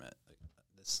shaped instrument? Like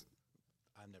this,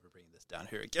 I'm never bringing this down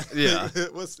here again. Yeah.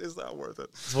 It's not worth it.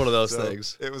 It's one of those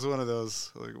things. It was one of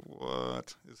those, like,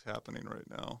 what is happening right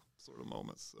now sort of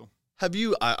moments. So, have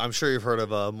you, I'm sure you've heard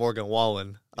of Morgan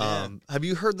Wallen. Have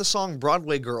you heard the song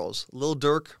Broadway Girls? Lil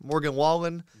Durk, Morgan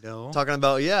Wallen? No. Talking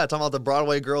about the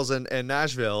Broadway girls in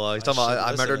Nashville. He's talking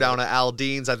about, I met her down at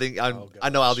Aldean's. I think, I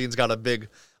know Aldean's got a big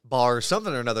bar or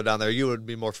something or another down there. You would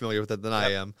be more familiar with it than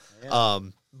I am. Yeah.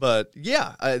 But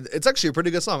yeah, it's actually a pretty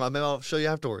good song. Maybe I'll show you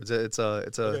afterwards. It's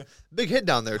a big hit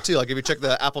down there too. Like if you check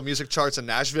the Apple Music charts in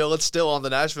Nashville, it's still on the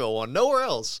Nashville one. Nowhere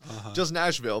else, just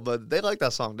Nashville. But they like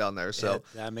that song down there. So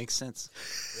that makes sense.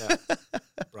 Yeah,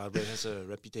 Broadway has a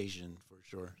reputation for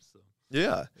sure. So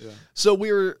yeah. So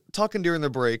we were talking during the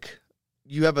break.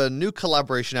 You have a new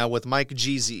collaboration out with Mike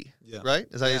GZ, right?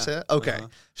 Is that how you say it? Okay,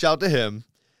 shout out to him.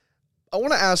 I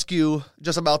want to ask you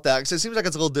just about that because it seems like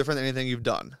it's a little different than anything you've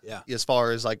done. Yeah. As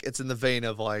far as like it's in the vein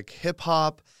of like hip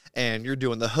hop, and you're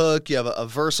doing the hook. You have a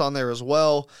verse on there as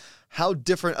well. How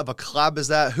different of a collab is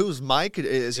that? Who's Mike?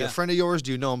 Is he a friend of yours?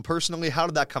 Do you know him personally? How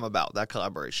did that come about? That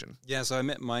collaboration? Yeah. So I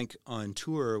met Mike on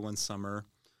tour one summer.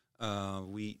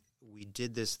 We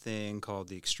did this thing called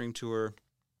the Extreme Tour,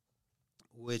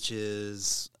 which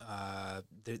is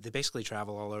they basically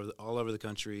travel all over the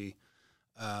country.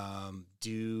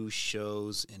 do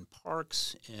shows in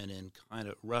parks and in kind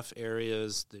of rough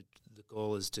areas. The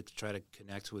goal is to try to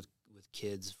connect with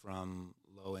kids from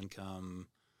low-income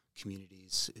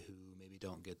communities who maybe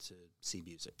don't get to see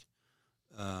music.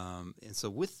 And so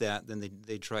with that, then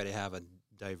they try to have a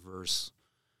diverse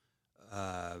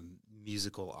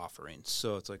musical offering.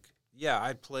 So it's like,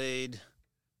 I played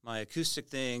my acoustic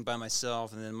thing by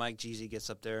myself, and then Mike Jeezy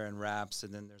gets up there and raps,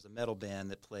 and then there's a metal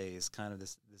band that plays kind of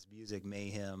this music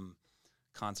mayhem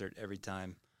concert every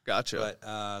time. Gotcha.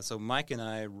 But so Mike and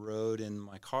I rode in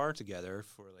my car together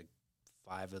for like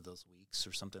 5 of those weeks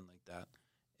or something like that,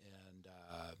 and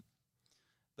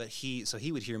but he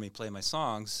would hear me play my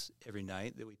songs every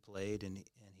night that we played, and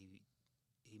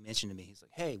he mentioned to me, he's like,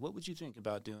 hey, what would you think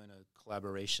about doing a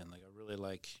collaboration? Like, I really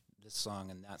like this song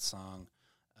and that song.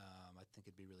 I think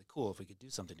it'd be really cool if we could do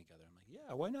something together. I'm like,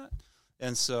 yeah, why not?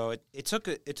 And so it took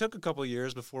a couple of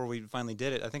years before we finally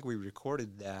did it. I think we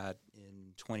recorded that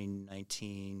in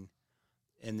 2019,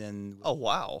 and then Oh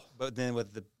wow! But then when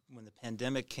the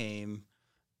pandemic came,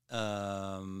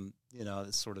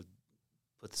 it sort of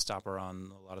put the stopper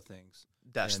on a lot of things.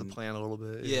 Dash the plan a little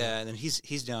bit. Yeah, and then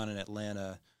he's down in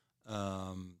Atlanta,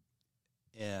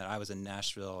 and I was in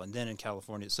Nashville, and then in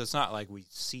California. So it's not like we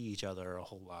see each other a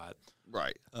whole lot.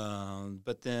 Right.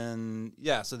 But then,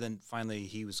 so then finally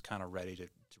he was kind of ready to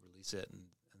release it, and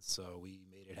so we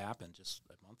made it happen just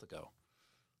a month ago.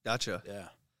 Gotcha. Yeah.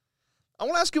 I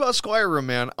want to ask you about Squire Room,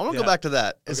 man. I want to go back to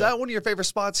that. Is that one of your favorite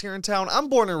spots here in town? I'm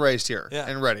born and raised here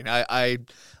in Redding. I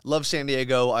love San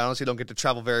Diego. I honestly don't get to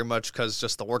travel very much because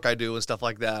just the work I do and stuff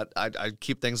like that. I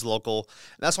keep things local.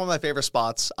 And that's one of my favorite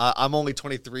spots. I'm only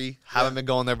 23. Haven't been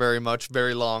going there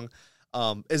very long.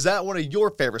 Is that one of your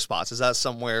favorite spots? Is that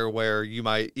somewhere where you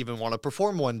might even want to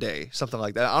perform one day? Something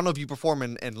like that. I don't know if you perform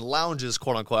in lounges,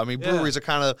 quote unquote. I mean, breweries are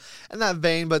kind of in that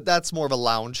vein, but that's more of a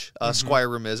lounge. Squire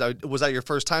Room is. Was that your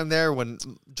first time there when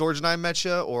George and I met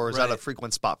you, or is that a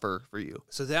frequent spot for you?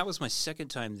 So that was my second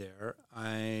time there.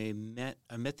 I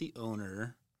met the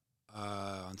owner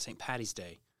on St. Patty's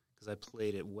Day because I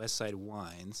played at Westside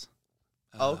Wines.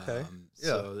 Okay.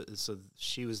 So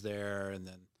she was there, and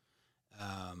then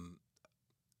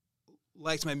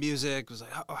liked my music, was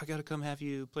like, I got to come have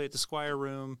you play at the Squire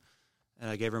Room. And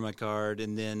I gave her my card.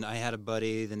 And then I had a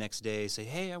buddy the next day say,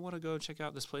 hey, I want to go check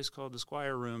out this place called the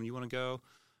Squire Room. You want to go?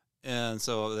 And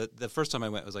so the first time I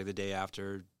went was like the day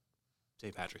after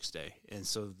St. Patrick's Day. And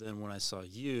so then when I saw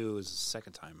you, it was the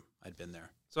second time I'd been there.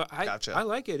 So I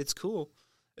like it. It's cool.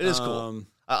 It is cool.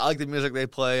 I like the music they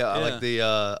play. I like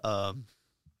the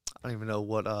I don't even know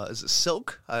what is it,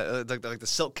 silk? Like the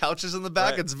silk couches in the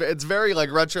back. Right. It's very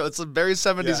like retro. It's very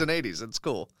 70s and 80s. It's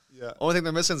cool. Yeah. Only thing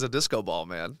they're missing is a disco ball,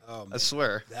 man. Oh, man. I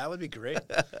swear. That would be great.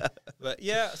 But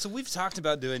so we've talked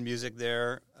about doing music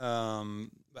there.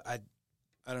 But I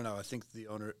don't know. I think the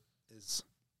owner is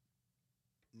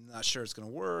not sure it's going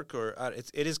to work, or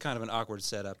it is kind of an awkward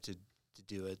setup to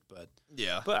do it. But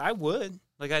but I would.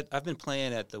 Like I've been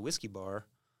playing at the Whiskey Bar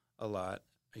a lot.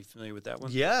 Are you familiar with that one?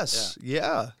 Yes.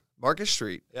 Yeah. Market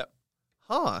Street. Yep.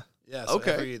 Huh. Yeah. So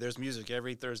there's music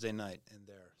every Thursday night in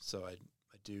there. So I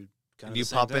do kind of. You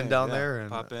pop in down there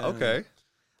and pop in. Okay. And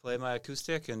play my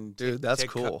acoustic and dude, that's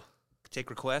cool.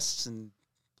 Take requests and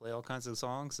play all kinds of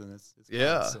songs, and it's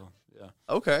yeah. Fun, so yeah.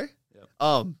 Okay. Yep.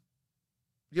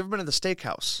 You ever been to the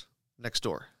Steakhouse next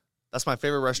door? That's my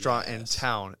favorite restaurant in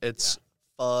town. It's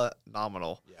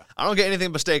phenomenal. Yeah. I don't get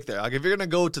anything but steak there. Like if you're gonna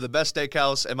go to the best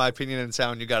steakhouse, in my opinion, in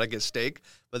town, you gotta get steak.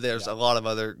 But there's a lot of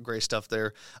other great stuff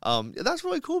there. That's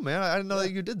really cool, man. I didn't know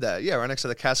that you did that. Yeah, right next to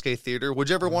the Cascade Theater. Would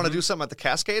you ever want to do something at the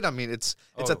Cascade? I mean, it's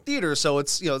a theater, so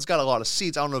it's it's got a lot of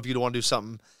seats. I don't know if you'd want to do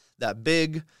something that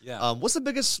big. Yeah. What's the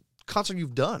biggest concert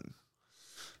you've done?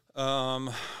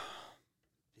 Biggest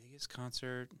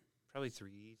concert. Probably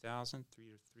 3,000,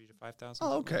 3 to 5,000.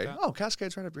 Oh, okay. Like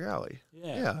Cascade's right up your alley.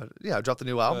 Yeah. Drop the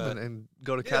new album and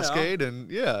go to Cascade and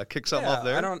kick something off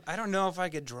there. I don't know if I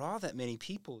could draw that many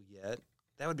people yet.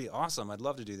 That would be awesome. I'd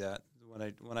love to do that.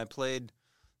 When I played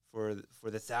for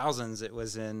the thousands, I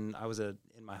was in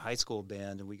my high school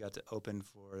band, and we got to open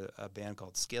for a band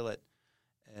called Skillet.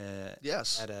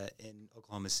 In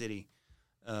Oklahoma City.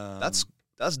 That's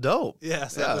dope. Yeah,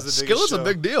 so that was the biggest Skillet's show. A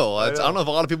big deal. I don't know if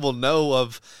a lot of people know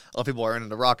of. A lot of people are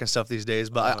into rock and stuff these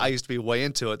days, but I used to be way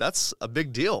into it. That's a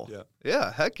big deal.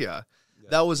 Yeah, heck yeah.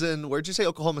 That was in, where'd you say,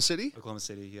 Oklahoma City? Oklahoma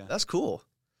City, yeah. That's cool.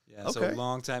 Yeah, so a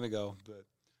long time ago, but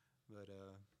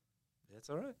it's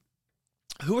all right.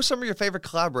 Who are some of your favorite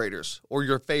collaborators, or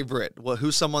your favorite?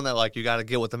 Who's someone that like you got to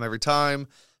get with them every time?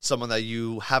 Someone that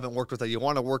you haven't worked with that you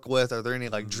want to work with? Are there any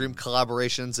like dream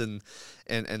collaborations in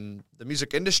the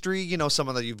music industry?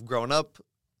 Someone that you've grown up,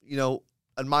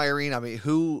 admiring? I mean,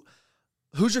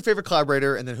 who's your favorite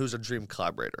collaborator, and then who's a dream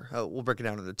collaborator? We'll break it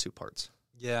down into 2 parts.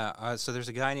 Yeah, so there's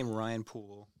a guy named Ryan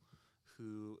Poole,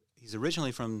 he's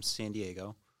originally from San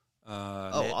Diego.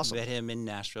 Awesome. Met him in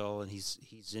Nashville, and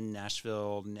he's in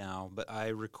Nashville now. But I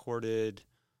recorded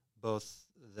both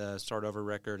the Start Over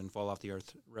record and Fall Off the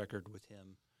Earth record with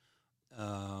him.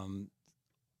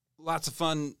 Lots of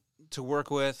fun to work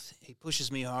with. He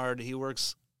pushes me hard. He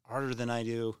works harder than I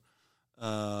do.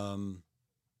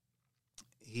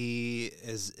 He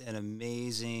is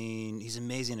he's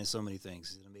amazing at so many things.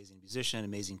 He's an amazing musician,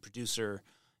 amazing producer.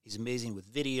 He's amazing with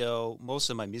video. Most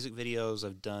of my music videos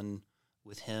I've done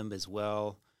with him as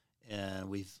well. And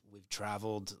we've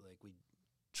traveled, we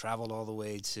traveled all the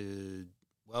way to,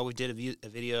 we did a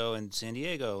video in San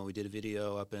Diego, and we did a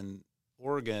video up in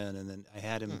Oregon, and then I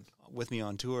had him with me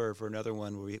on tour for another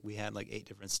one where we had 8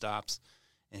 different stops,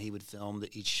 and he would film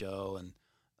each show. And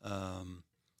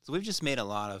so we've just made a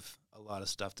lot of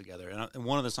stuff together. And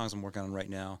one of the songs I'm working on right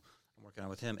now, I'm working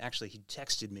on with him. Actually, he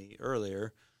texted me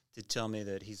earlier to tell me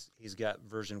that he's got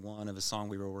version 1 of a song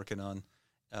we were working on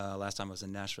last time I was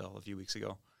in Nashville a few weeks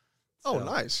ago. So,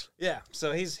 nice. Yeah,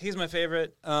 so he's my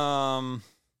favorite. Who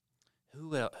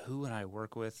would I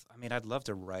work with? I mean, I'd love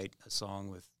to write a song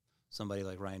with somebody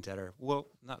like Ryan Tedder. Well,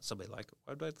 not somebody like.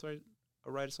 I'd like to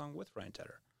write a song with Ryan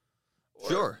Tedder.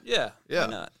 Sure. Yeah. Yeah.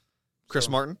 Why not? Chris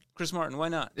Martin? Chris Martin, why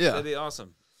not? Yeah. That'd be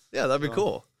awesome. Yeah, that'd be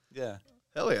cool. Yeah.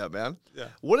 Hell yeah, man. Yeah.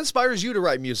 What inspires you to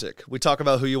write music? We talk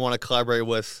about who you want to collaborate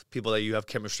with, people that you have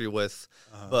chemistry with,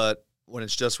 but when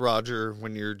it's just Roger,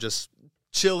 when you're just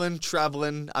chilling,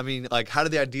 traveling, I mean, how do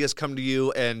the ideas come to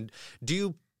you, and do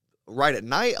you write at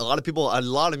night? A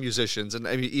lot of musicians, and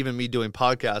even me doing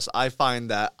podcasts, I find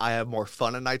that I have more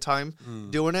fun at nighttime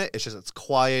doing it. It's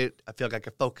quiet. I feel like I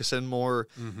can focus in more.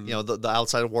 The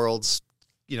outside world's,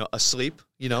 asleep,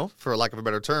 for lack of a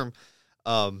better term.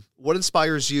 What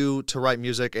inspires you to write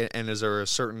music, and is there a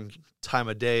certain time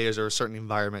of day, is there a certain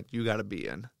environment you got to be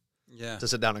in to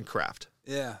sit down and craft?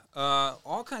 Yeah.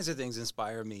 All kinds of things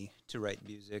inspire me to write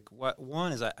music.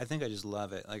 One is I think I just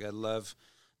love it. I love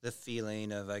the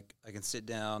feeling of I can sit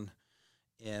down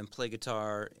and play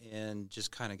guitar and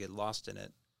just kind of get lost in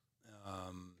it.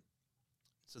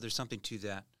 So there's something to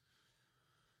that.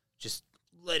 Just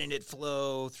letting it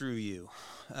flow through you.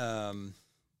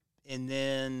 And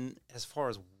then as far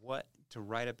as what to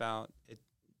write about,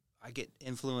 I get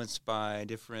influenced by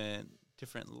different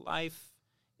life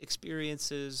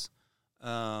experiences.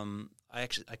 I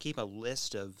keep a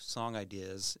list of song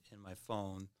ideas in my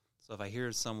phone. So if I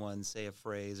hear someone say a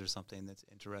phrase or something that's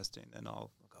interesting, then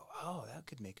I'll go, oh, that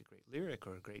could make a great lyric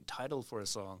or a great title for a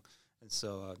song. And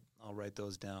so I'll write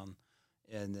those down.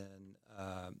 And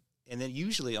then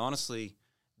usually, honestly,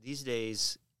 these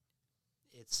days,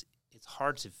 it's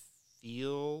hard to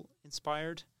feel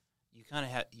inspired. You kind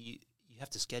of you have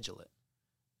to schedule it.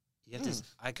 You have to.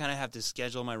 I kind of have to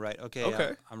schedule my write.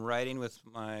 Okay. I'm writing with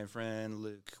my friend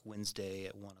Luke Wednesday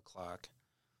at 1:00.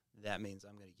 That means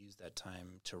I'm going to use that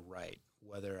time to write,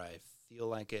 whether I feel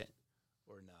like it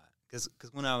or not. Because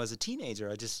when I was a teenager,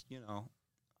 I just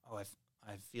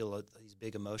I feel these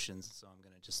big emotions, so I'm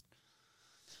just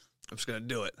going to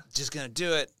do it. Just going to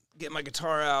do it. Get my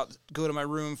guitar out, go to my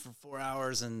room for 4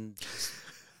 hours, and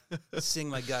sing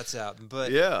my guts out.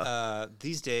 But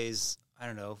these days, I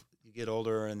don't know. You get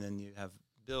older, and then you have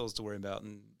bills to worry about,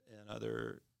 and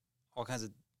all kinds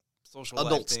of social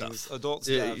adult life things, stuff. Adult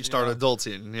stuff. Yeah, you start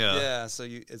adulting. Yeah. Yeah. So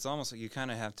it's almost like you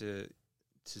kind of have to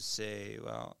say,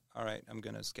 well, all right, I'm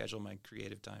going to schedule my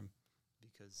creative time,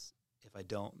 because if I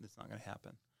don't, it's not going to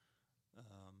happen.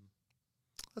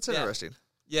 That's interesting.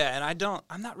 Yeah, and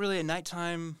I'm not really a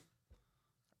nighttime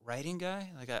writing guy.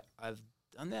 I've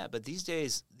done that, but these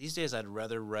days I'd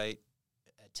rather write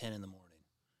at 10 in the morning.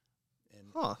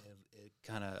 And it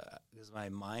kind of, because my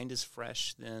mind is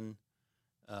fresh then,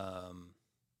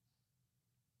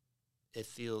 it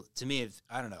feels, to me,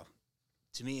 I don't know.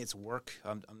 To me, it's work.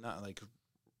 I'm not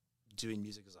doing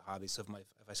music as a hobby. So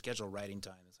if I schedule writing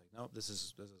time, it's nope, this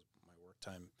is my work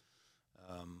time.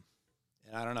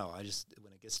 And I don't know.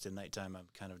 When it gets to nighttime, I'm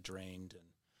kind of drained and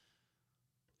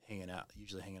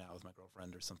usually hanging out with my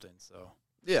girlfriend or something. So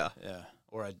yeah.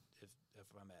 Or if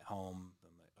I'm at home,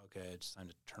 I'm like, okay, it's time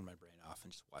to turn my brain off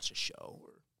and just watch a show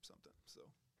or something. So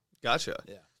gotcha.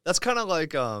 Yeah, that's kind of like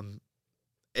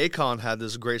Akon had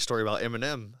this great story about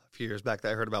Eminem a few years back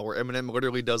that I heard about, where Eminem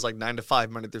literally does 9 to 5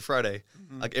 Monday through Friday.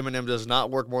 Mm-hmm. Eminem does not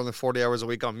work more than 40 hours a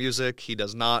week on music. He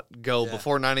does not go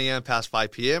before 9 a.m. past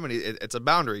 5 p.m. And it's a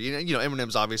boundary.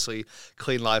 Eminem's obviously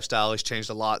clean lifestyle. He's changed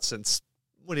a lot since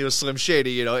when he was Slim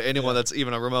Shady. Anyone that's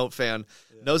even a remote fan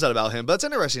knows that about him. But it's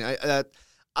interesting.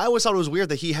 I always thought it was weird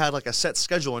that he had like a set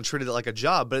schedule and treated it like a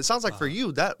job. But it sounds like for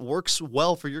you, that works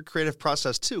well for your creative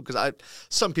process too. Because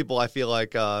some people I feel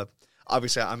like,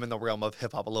 obviously I'm in the realm of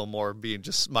hip hop a little more, being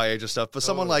just my age and stuff. But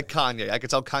someone like Kanye, I can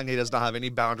tell Kanye does not have any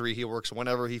boundary. He works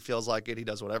whenever he feels like it. He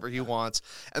does whatever he wants,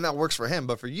 and that works for him.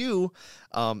 But for you,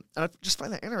 and I just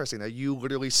find that interesting that you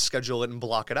literally schedule it and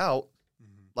block it out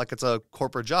like it's a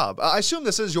corporate job. I assume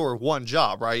this is your one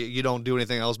job, right? You don't do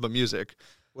anything else but music.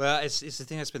 Well, it's the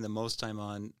thing I spend the most time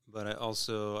on, but I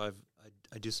also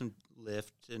I do some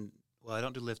Lyft and I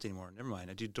don't do Lyft anymore. Never mind.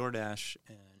 I do DoorDash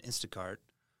and Instacart.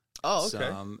 Oh, okay.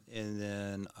 And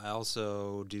then I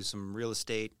also do some real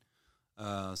estate.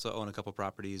 So I own a couple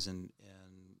properties and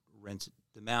rent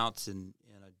them out, and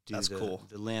I do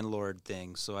the landlord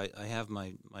thing. So I have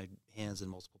my hands in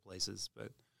multiple places, but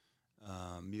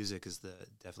music is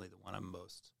definitely the one I'm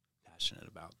most passionate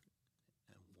about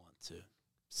and want to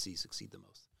see succeed the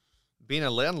most. Being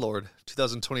a landlord,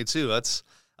 2022, that's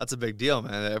a big deal,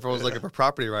 man. Everyone's looking for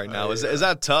property right now. Is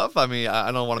that tough? I mean,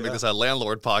 I don't want to make this a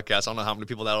landlord podcast. I don't know how many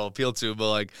people that'll appeal to, but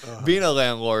like being a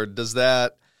landlord, is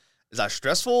that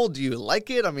stressful? Do you like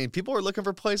it? I mean, people are looking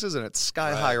for places and it's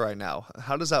sky high right now.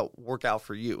 How does that work out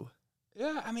for you?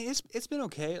 Yeah, I mean, it's been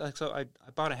okay. Like, so I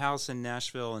bought a house in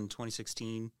Nashville in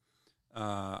 2016,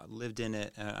 lived in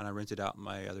it, and I rented out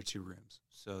my other 2 rooms.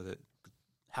 So the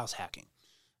house hacking.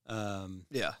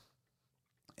 Yeah.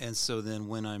 And so then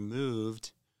when I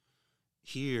moved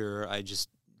here, I just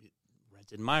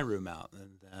rented my room out.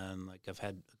 And then, like, I've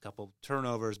had a couple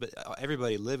turnovers, but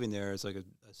everybody living there is like a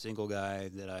single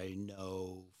guy that I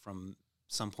know from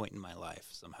some point in my life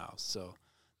somehow. So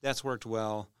that's worked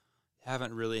well.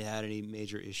 Haven't really had any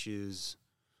major issues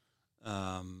with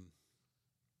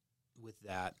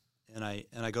that. And I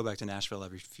go back to Nashville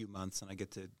every few months, and I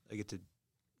get to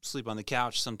sleep on the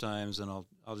couch sometimes, and I'll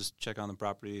just check on the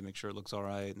property, make sure it looks all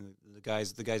right. And the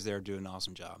guys there are doing an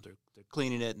awesome job. They're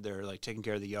cleaning it. They're like taking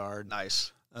care of the yard.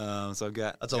 Nice. So I've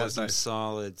got some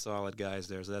solid guys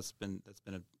there. So that's been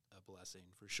a blessing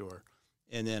for sure.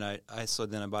 And then I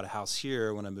bought a house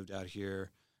here when I moved out here.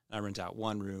 And I rent out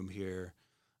 1 room here.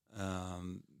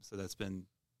 So that's been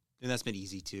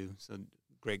easy too. So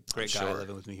great guy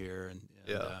living with me here. And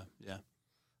yeah.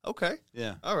 Okay.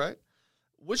 Yeah. All right.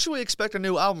 When should we expect a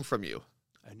new album from you?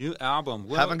 A new album?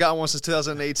 Well, haven't gotten one since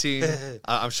 2018.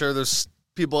 I'm sure there's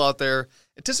people out there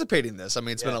anticipating this. I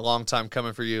mean, it's been a long time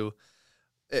coming for you.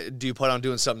 Do you plan on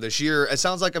doing something this year? It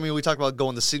sounds like, I mean, we talked about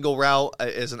going the single route.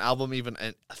 Is an album even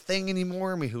a thing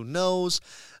anymore? I mean, who knows?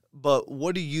 But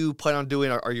what do you plan on doing?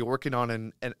 Are you working on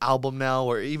an album now,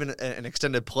 or even an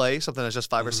extended play, something that's just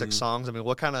 5 or 6 songs? I mean,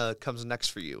 what kind of comes next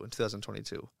for you in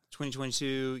 2022?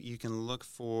 2022, you can look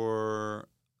for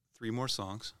 3 more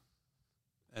songs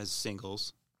as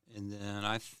singles, and then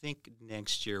I think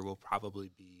next year will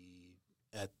probably be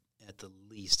at the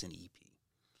least an EP.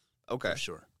 Okay. For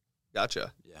sure.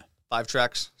 Gotcha. Yeah. 5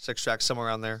 tracks, 6 tracks, somewhere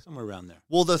around there? Somewhere around there.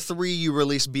 Will the 3 you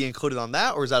release be included on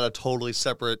that, or is that a totally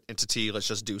separate entity? Let's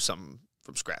just do something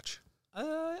from scratch.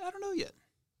 I don't know yet.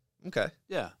 Okay.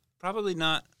 Yeah. Probably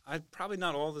not. Probably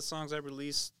not all the songs I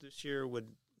released this year would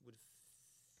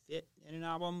fit in an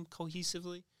album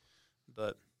cohesively,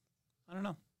 but I don't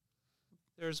know.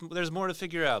 There's more to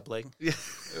figure out, Blake. Yeah.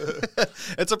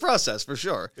 It's a process for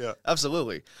sure. Yeah.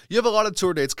 Absolutely. You have a lot of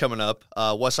tour dates coming up.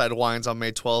 Westside Wines on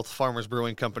May 12th, Farmers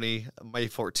Brewing Company May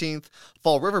 14th,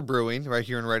 Fall River Brewing right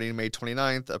here in Reading May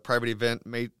 29th, a private event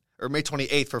May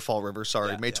 28th for Fall River,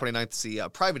 sorry. May 29th is the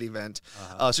private event.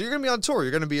 So you're going to be on tour. You're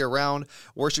going to be around.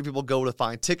 Where should people go to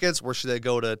find tickets? Where should they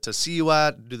go to see you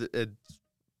at?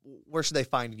 Where should they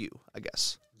find you, I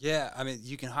guess? Yeah, I mean,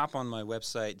 you can hop on my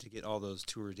website to get all those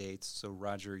tour dates. So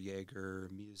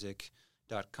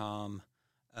RogerYagerMusic.com,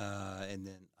 and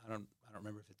then I don't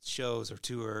remember if it's shows or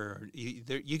tour.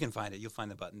 You can find it. You'll find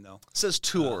the button though. It says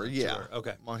tour. Yeah. Tour.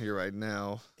 Okay. I'm on here right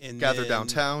now. And Gather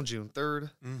Downtown, June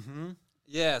 3rd. Mm-hmm.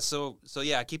 Yeah. So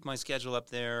yeah, I keep my schedule up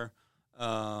there.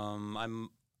 I'm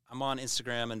on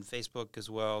Instagram and Facebook as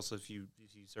well. So if you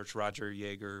search Roger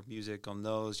Jaeger Music on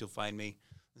those, you'll find me.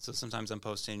 And so sometimes I'm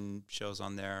posting shows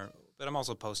on there, but I'm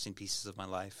also posting pieces of my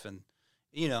life and,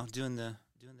 doing the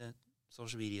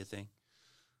social media thing.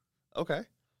 Okay.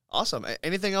 Awesome.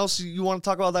 Anything else you want to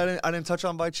talk about that I didn't touch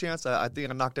on by chance? I think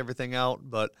I knocked everything out,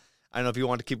 but I don't know if you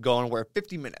want to keep going. We're at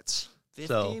 50 minutes.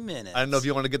 50 minutes. I don't know if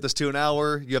you want to get this to an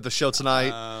hour. You have the show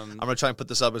tonight. I'm going to try and put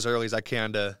this up as early as I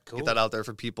can to get that out there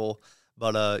for people.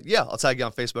 But, yeah, I'll tag you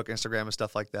on Facebook, Instagram, and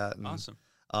stuff like that. And, awesome.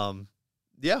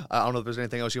 Yeah, I don't know if there's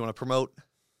anything else you want to promote.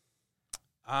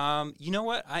 You know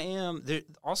what? I am there.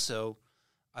 Also,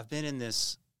 I've been in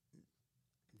this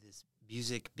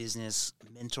music business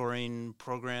mentoring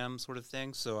program sort of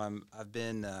thing. So I've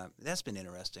been that's been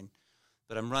interesting.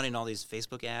 But I'm running all these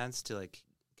Facebook ads to like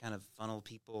kind of funnel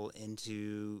people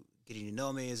into getting to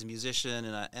know me as a musician,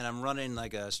 and I'm running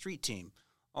like a street team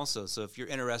also. So if you're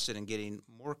interested in getting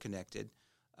more connected,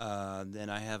 then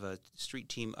I have a street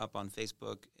team up on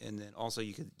Facebook, and then also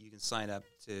you can sign up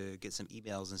to get some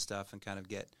emails and stuff and kind of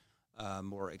get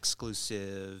more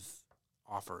exclusive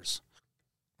offers,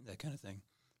 that kind of thing.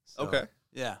 So, Okay.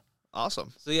 Yeah.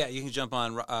 Awesome. So yeah, you can jump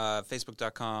on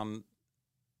Facebook.com.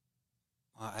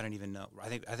 I don't even know.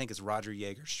 I think it's Roger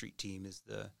Jaeger Street Team is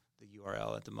the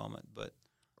URL at the moment. But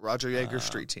Roger Jaeger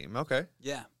Street Team. Okay.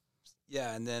 yeah,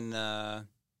 and then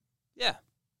yeah,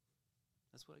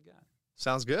 that's what I got.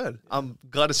 Sounds good. I'm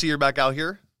glad to see you're back out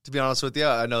here. To be honest with you,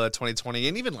 I know that 2020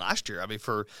 and even last year, I mean,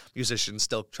 for musicians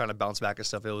still trying to bounce back and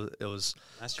stuff, it was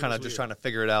kind of just trying to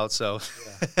figure it out. So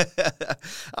yeah.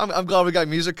 I'm glad we got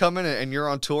music coming and you're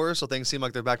on tour, so things seem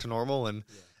like they're back to normal. And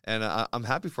I'm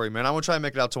happy for you, man. I'm going to try and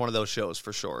make it out to one of those shows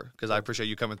for sure, because I appreciate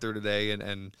you coming through today.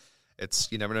 And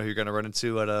it's, you never know who you're going to run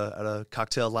into at a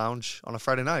cocktail lounge on a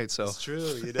Friday night. So it's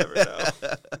true. You never know.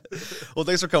 Well,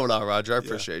 thanks for coming on, Roger. I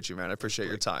appreciate you, man. I appreciate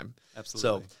your time.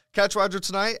 Absolutely. So catch Roger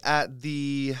tonight at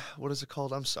the, what is it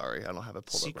called? I'm sorry. I don't have it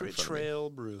pulled up. Secret Trail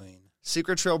Brewing.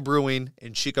 Secret Trail Brewing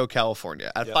in Chico,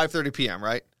 California at 5:30 p.m.,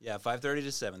 right? Yeah, 5:30 to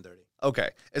 7:30. Okay.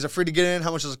 Is it free to get in?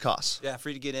 How much does it cost? Yeah,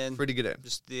 free to get in. Free to get in.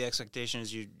 Just the expectation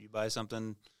is you buy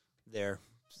something there.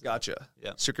 So, gotcha.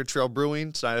 Yeah. Secret Trail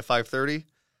Brewing tonight at 5:30.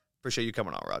 Appreciate you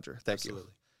coming on, Roger. Thank you.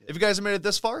 Yeah. If you guys have made it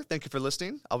this far, thank you for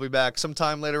listening. I'll be back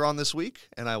sometime later on this week,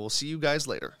 and I will see you guys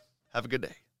later. Have a good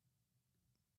day.